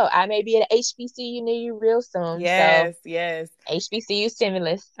never know. I may be at an HBCU near you real soon. Yes. HBCU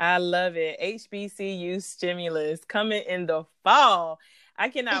Stimulus. I love it. HBCU Stimulus coming in the fall. I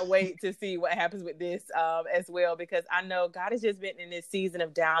cannot wait to see what happens with this as well, because I know God has just been in this season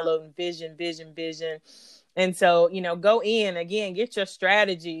of downloading vision. And so, go in again, get your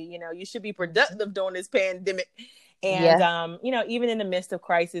strategy. You should be productive during this pandemic. And, even in the midst of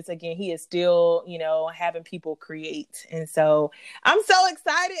crisis, again, he is still, having people create. And so I'm so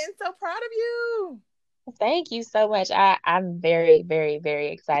excited and so proud of you. Thank you so much. I'm very, very, very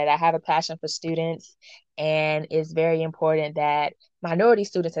excited. I have a passion for students, and it's very important that minority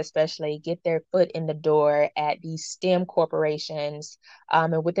students especially get their foot in the door at these STEM corporations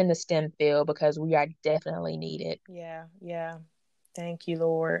and within the STEM field, because we are definitely needed. Yeah. Thank you,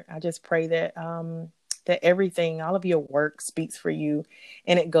 Lord. I just pray that that everything, all of your work speaks for you,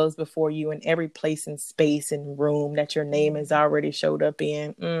 and it goes before you in every place and space and room that your name has already showed up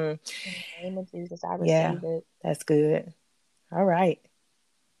in. In the name of Jesus, I receive it. That's good. All right.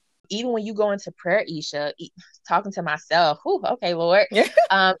 Even when you go into prayer, Isha, talking to myself, okay, Lord.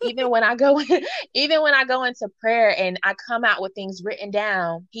 Even when I go into prayer and I come out with things written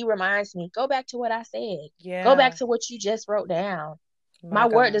down, he reminds me, go back to what I said. Yeah. Go back to what you just wrote down. My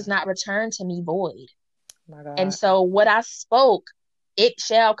word does not return to me void. My God. And so what I spoke, it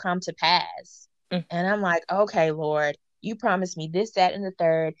shall come to pass. And I'm like, okay, Lord, you promised me this, that, and the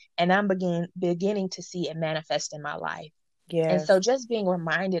third, and I'm beginning to see it manifest in my life. Yes. And so just being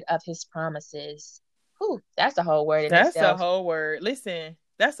reminded of his promises, that's a whole word in itself. That's a whole word. Listen,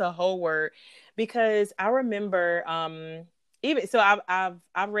 that's a whole word, because I remember even so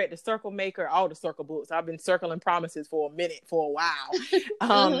I've read the Circle Maker, all the circle books. I've been circling promises for a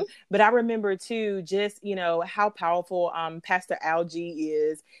while. But I remember too, just how powerful Pastor Algie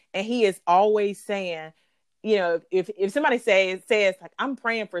is, and he is always saying, if somebody says like, I'm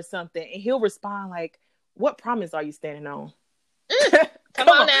praying for something, and he'll respond like, what promise are you standing on? Come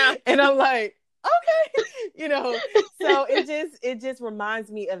on now. And I'm like, okay, so it just reminds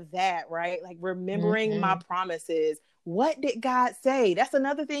me of that, right? Like remembering my promises. What did God say? That's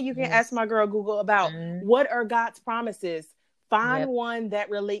another thing you can ask my girl Google about. What are God's promises? Find one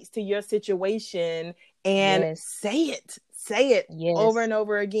that relates to your situation and say it over and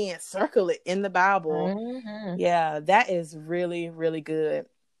over again. Circle it in the Bible. Yeah, that is really, really good.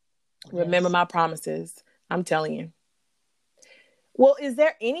 Remember my promises. I'm telling you. Well, is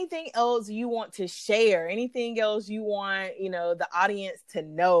there anything else you want to share? Anything else you want, the audience to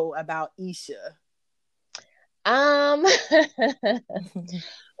know about Isha?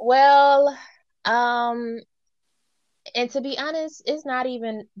 Well, and to be honest, it's not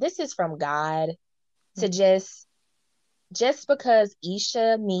even, this is from God to just because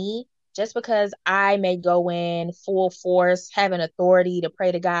just because I may go in full force, having authority to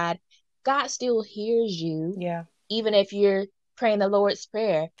pray to God, God still hears you. Yeah. Even if you're praying the Lord's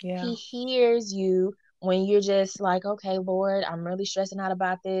Prayer, he hears you when you're just like, okay, Lord, I'm really stressing out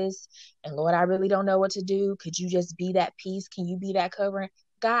about this. And Lord, I really don't know what to do. Could you just be that peace? Can you be that covering?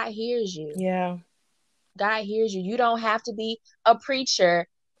 God hears you. Yeah. God hears you. You don't have to be a preacher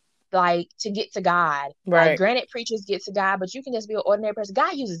like to get to God. Right. Like, granted, preachers get to God, but you can just be an ordinary person.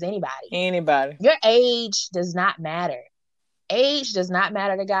 God uses anybody. Anybody. Your age does not matter. Age does not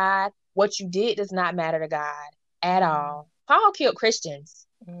matter to God. What you did does not matter to God at all. Paul killed Christians.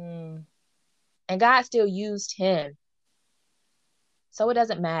 And God still used him. So it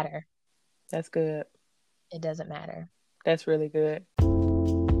doesn't matter. That's good. It doesn't matter. That's really good.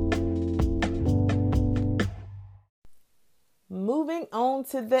 Moving on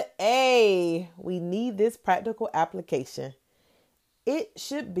to the A. We need this practical application. It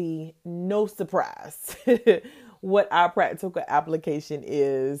should be no surprise what our practical application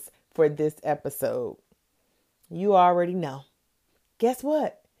is for this episode. You already know. Guess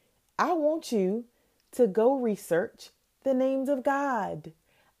what? I want you to go research the names of God.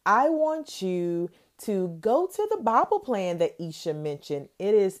 I want you to go to the Bible plan that Isha mentioned.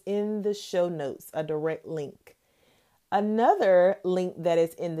 It is in the show notes, a direct link. Another link that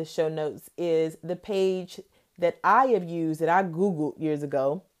is in the show notes is the page that I have used, that I Googled years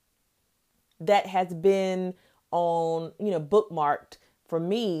ago, that has been on, bookmarked for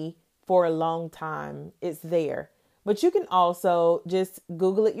me for a long time. It's there. But you can also just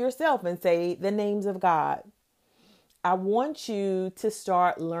Google it yourself and say the names of God. I want you to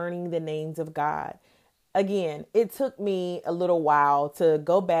start learning the names of God. Again, it took me a little while to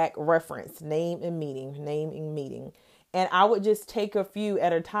go back, reference, name and meaning. And I would just take a few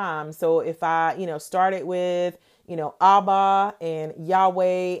at a time. So if I, started with, Abba and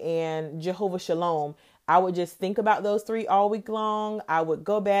Yahweh and Jehovah Shalom, I would just think about those three all week long. I would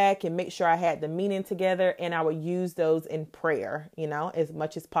go back and make sure I had the meaning together, and I would use those in prayer, as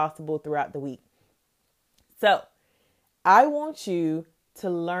much as possible throughout the week. So I want you to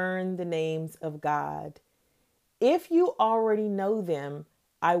learn the names of God. If you already know them,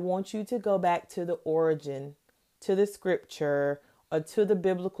 I want you to go back to the origin, to the scripture, or to the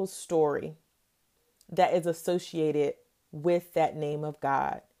biblical story that is associated with that name of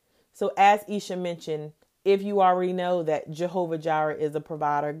God. So as Isha mentioned, if you already know that Jehovah Jireh is a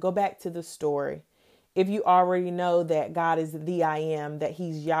provider, go back to the story. If you already know that God is the I am, that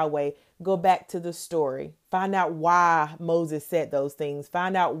he's Yahweh, go back to the story. Find out why Moses said those things.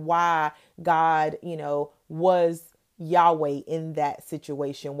 Find out why God, was Yahweh in that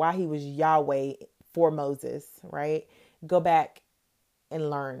situation, why he was Yahweh for Moses, right? Go back and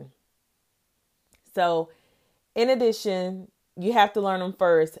learn. So in addition, you have to learn them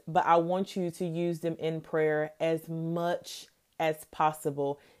first, but I want you to use them in prayer as much as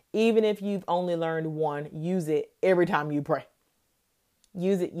possible. Even if you've only learned one, use it every time you pray.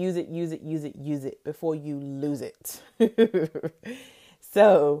 Use it, use it, use it, use it, use it before you lose it.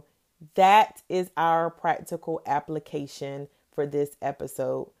 So that is our practical application for this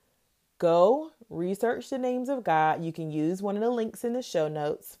episode. Go research the names of God. You can use one of the links in the show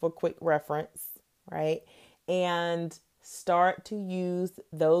notes for quick reference, right? And start to use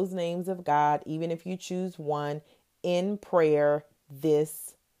those names of God, even if you choose one, in prayer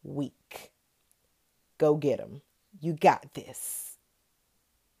this week. Go get them. You got this.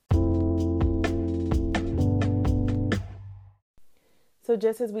 So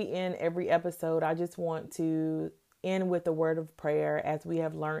just as we end every episode, I just want to end with a word of prayer as we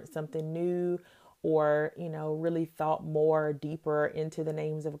have learned something new or, really thought more deeper into the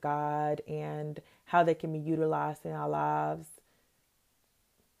names of God and how they can be utilized in our lives.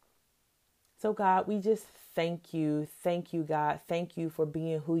 So God, we just thank you. Thank you, God. Thank you for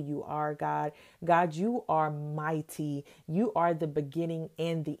being who you are, God. God, you are mighty. You are the beginning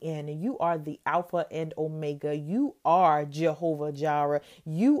and the end. You are the Alpha and Omega. You are Jehovah Jireh.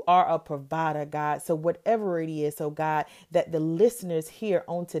 You are a provider, God. So whatever it is, oh God, that the listeners here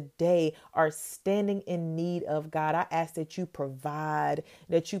on today are standing in need of, God, I ask that you provide,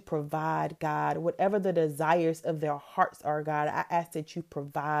 God, whatever the desires of their hearts are, God, I ask that you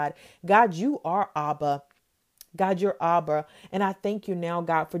provide. God, you are Abba. God, you're Abba. And I thank you now,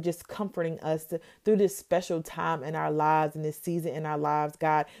 God, for just comforting us through this special time in our lives and this season in our lives,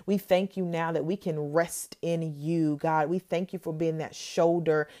 God. We thank you now that we can rest in you, God. We thank you for being that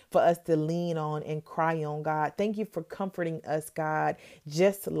shoulder for us to lean on and cry on, God. Thank you for comforting us, God,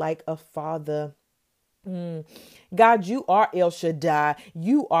 just like a father. God, you are El Shaddai.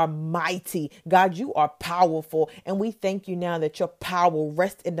 You are mighty. God, you are powerful. And we thank you now that your power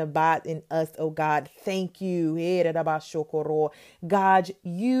rests and abides in us, oh God. Thank you.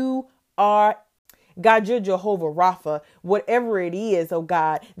 God, you're Jehovah Rapha, whatever it is, oh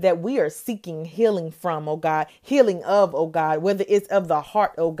God, that we are seeking healing from, oh God, healing of, oh God, whether it's of the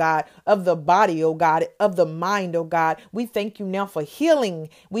heart, oh God, of the body, oh God, of the mind, oh God. We thank you now for healing.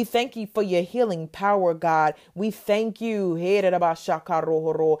 We thank you for your healing power, God. We thank you.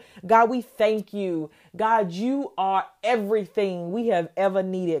 God, we thank you. God, you are everything we have ever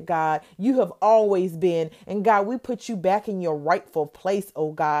needed, God. You have always been. And God, we put you back in your rightful place,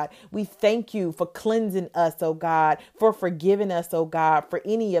 oh God. We thank you for cleansing us, oh God, for forgiving us, oh God, for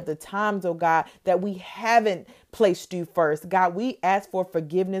any of the times, oh God, that we haven't placed you first. God, we ask for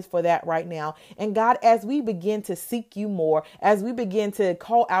forgiveness for that right now. And God, as we begin to seek you more, as we begin to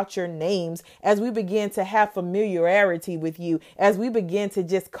call out your names, as we begin to have familiarity with you, as we begin to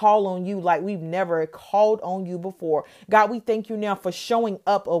just call on you like we've never called on you before, God, we thank you now for showing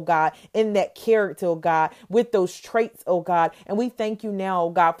up, oh God, in that character, oh God, with those traits, oh God. And we thank you now,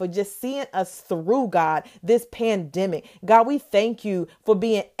 oh God, for just seeing us through, God, this pandemic. God, we thank you for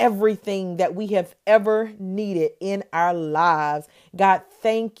being everything that we have ever needed in our lives. God,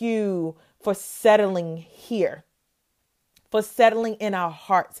 thank you for settling here, for settling in our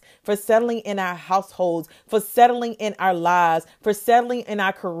hearts, for settling in our households, for settling in our lives, for settling in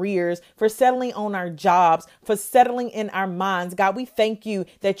our careers, for settling on our jobs, for settling in our minds. God, we thank you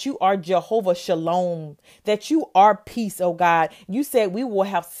that you are Jehovah Shalom, that you are peace, oh God. You said we will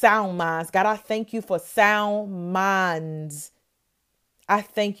have sound minds. God, I thank you for sound minds. I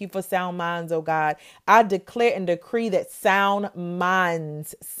thank you for sound minds, oh God. I declare and decree that sound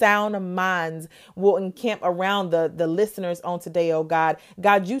minds will encamp around the listeners on today, oh God.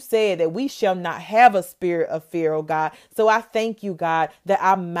 God, you said that we shall not have a spirit of fear, oh God. So I thank you, God, that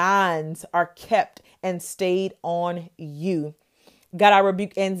our minds are kept and stayed on you. God, I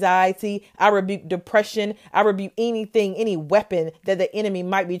rebuke anxiety. I rebuke depression. I rebuke anything, any weapon that the enemy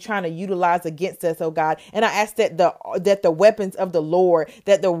might be trying to utilize against us, oh God. And I ask that the weapons of the Lord,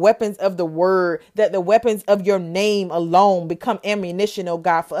 that the weapons of the word, that the weapons of your name alone become ammunition, oh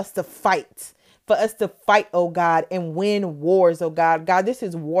God, for us to fight. For us to fight, oh God, and win wars, oh God. God, this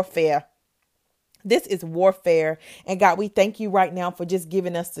is warfare. This is warfare. And God, we thank you right now for just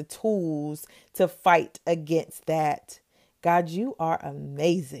giving us the tools to fight against that. God, you are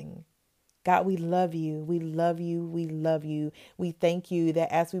amazing. God, we love you. We love you. We love you. We thank you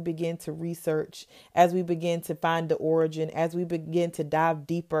that as we begin to research, as we begin to find the origin, as we begin to dive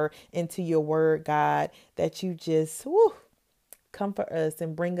deeper into your word, God, that you just comfort us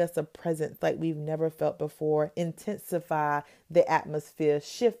and bring us a presence like we've never felt before. Intensify the atmosphere,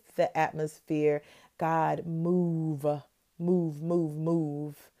 shift the atmosphere. God, move.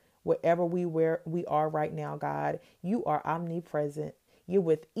 Wherever we are right now, God, you are omnipresent. You're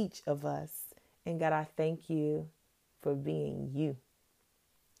with each of us. And God, I thank you for being you.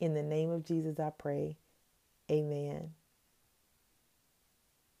 In the name of Jesus, I pray. Amen.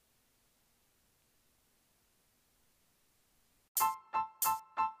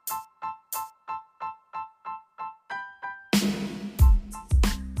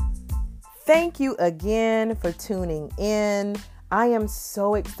 Thank you again for tuning in. I am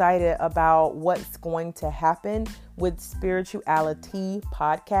so excited about what's going to happen with Spirituality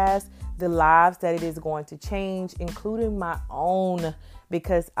Podcast, the lives that it is going to change, including my own,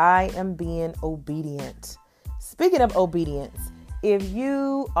 because I am being obedient. Speaking of obedience, if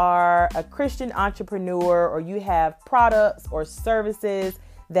you are a Christian entrepreneur or you have products or services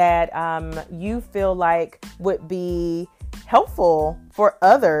that you feel like would be helpful for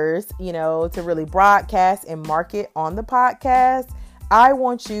others, to really broadcast and market on the podcast, I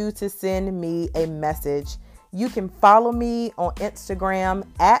want you to send me a message. You can follow me on Instagram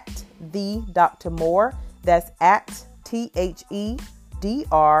at the Dr. Moore. That's at THEDRMOORE.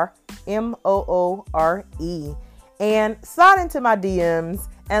 And slide into my DMs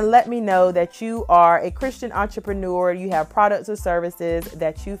and let me know that you are a Christian entrepreneur. You have products or services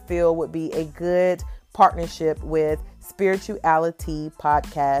that you feel would be a good partnership with Spirituality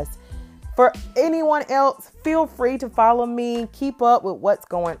Podcast. For anyone else, feel free to follow me. Keep up with what's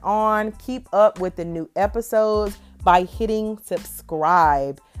going on. Keep up with the new episodes by hitting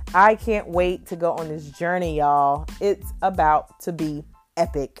subscribe. I can't wait to go on this journey, y'all. It's about to be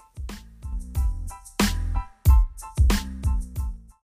epic.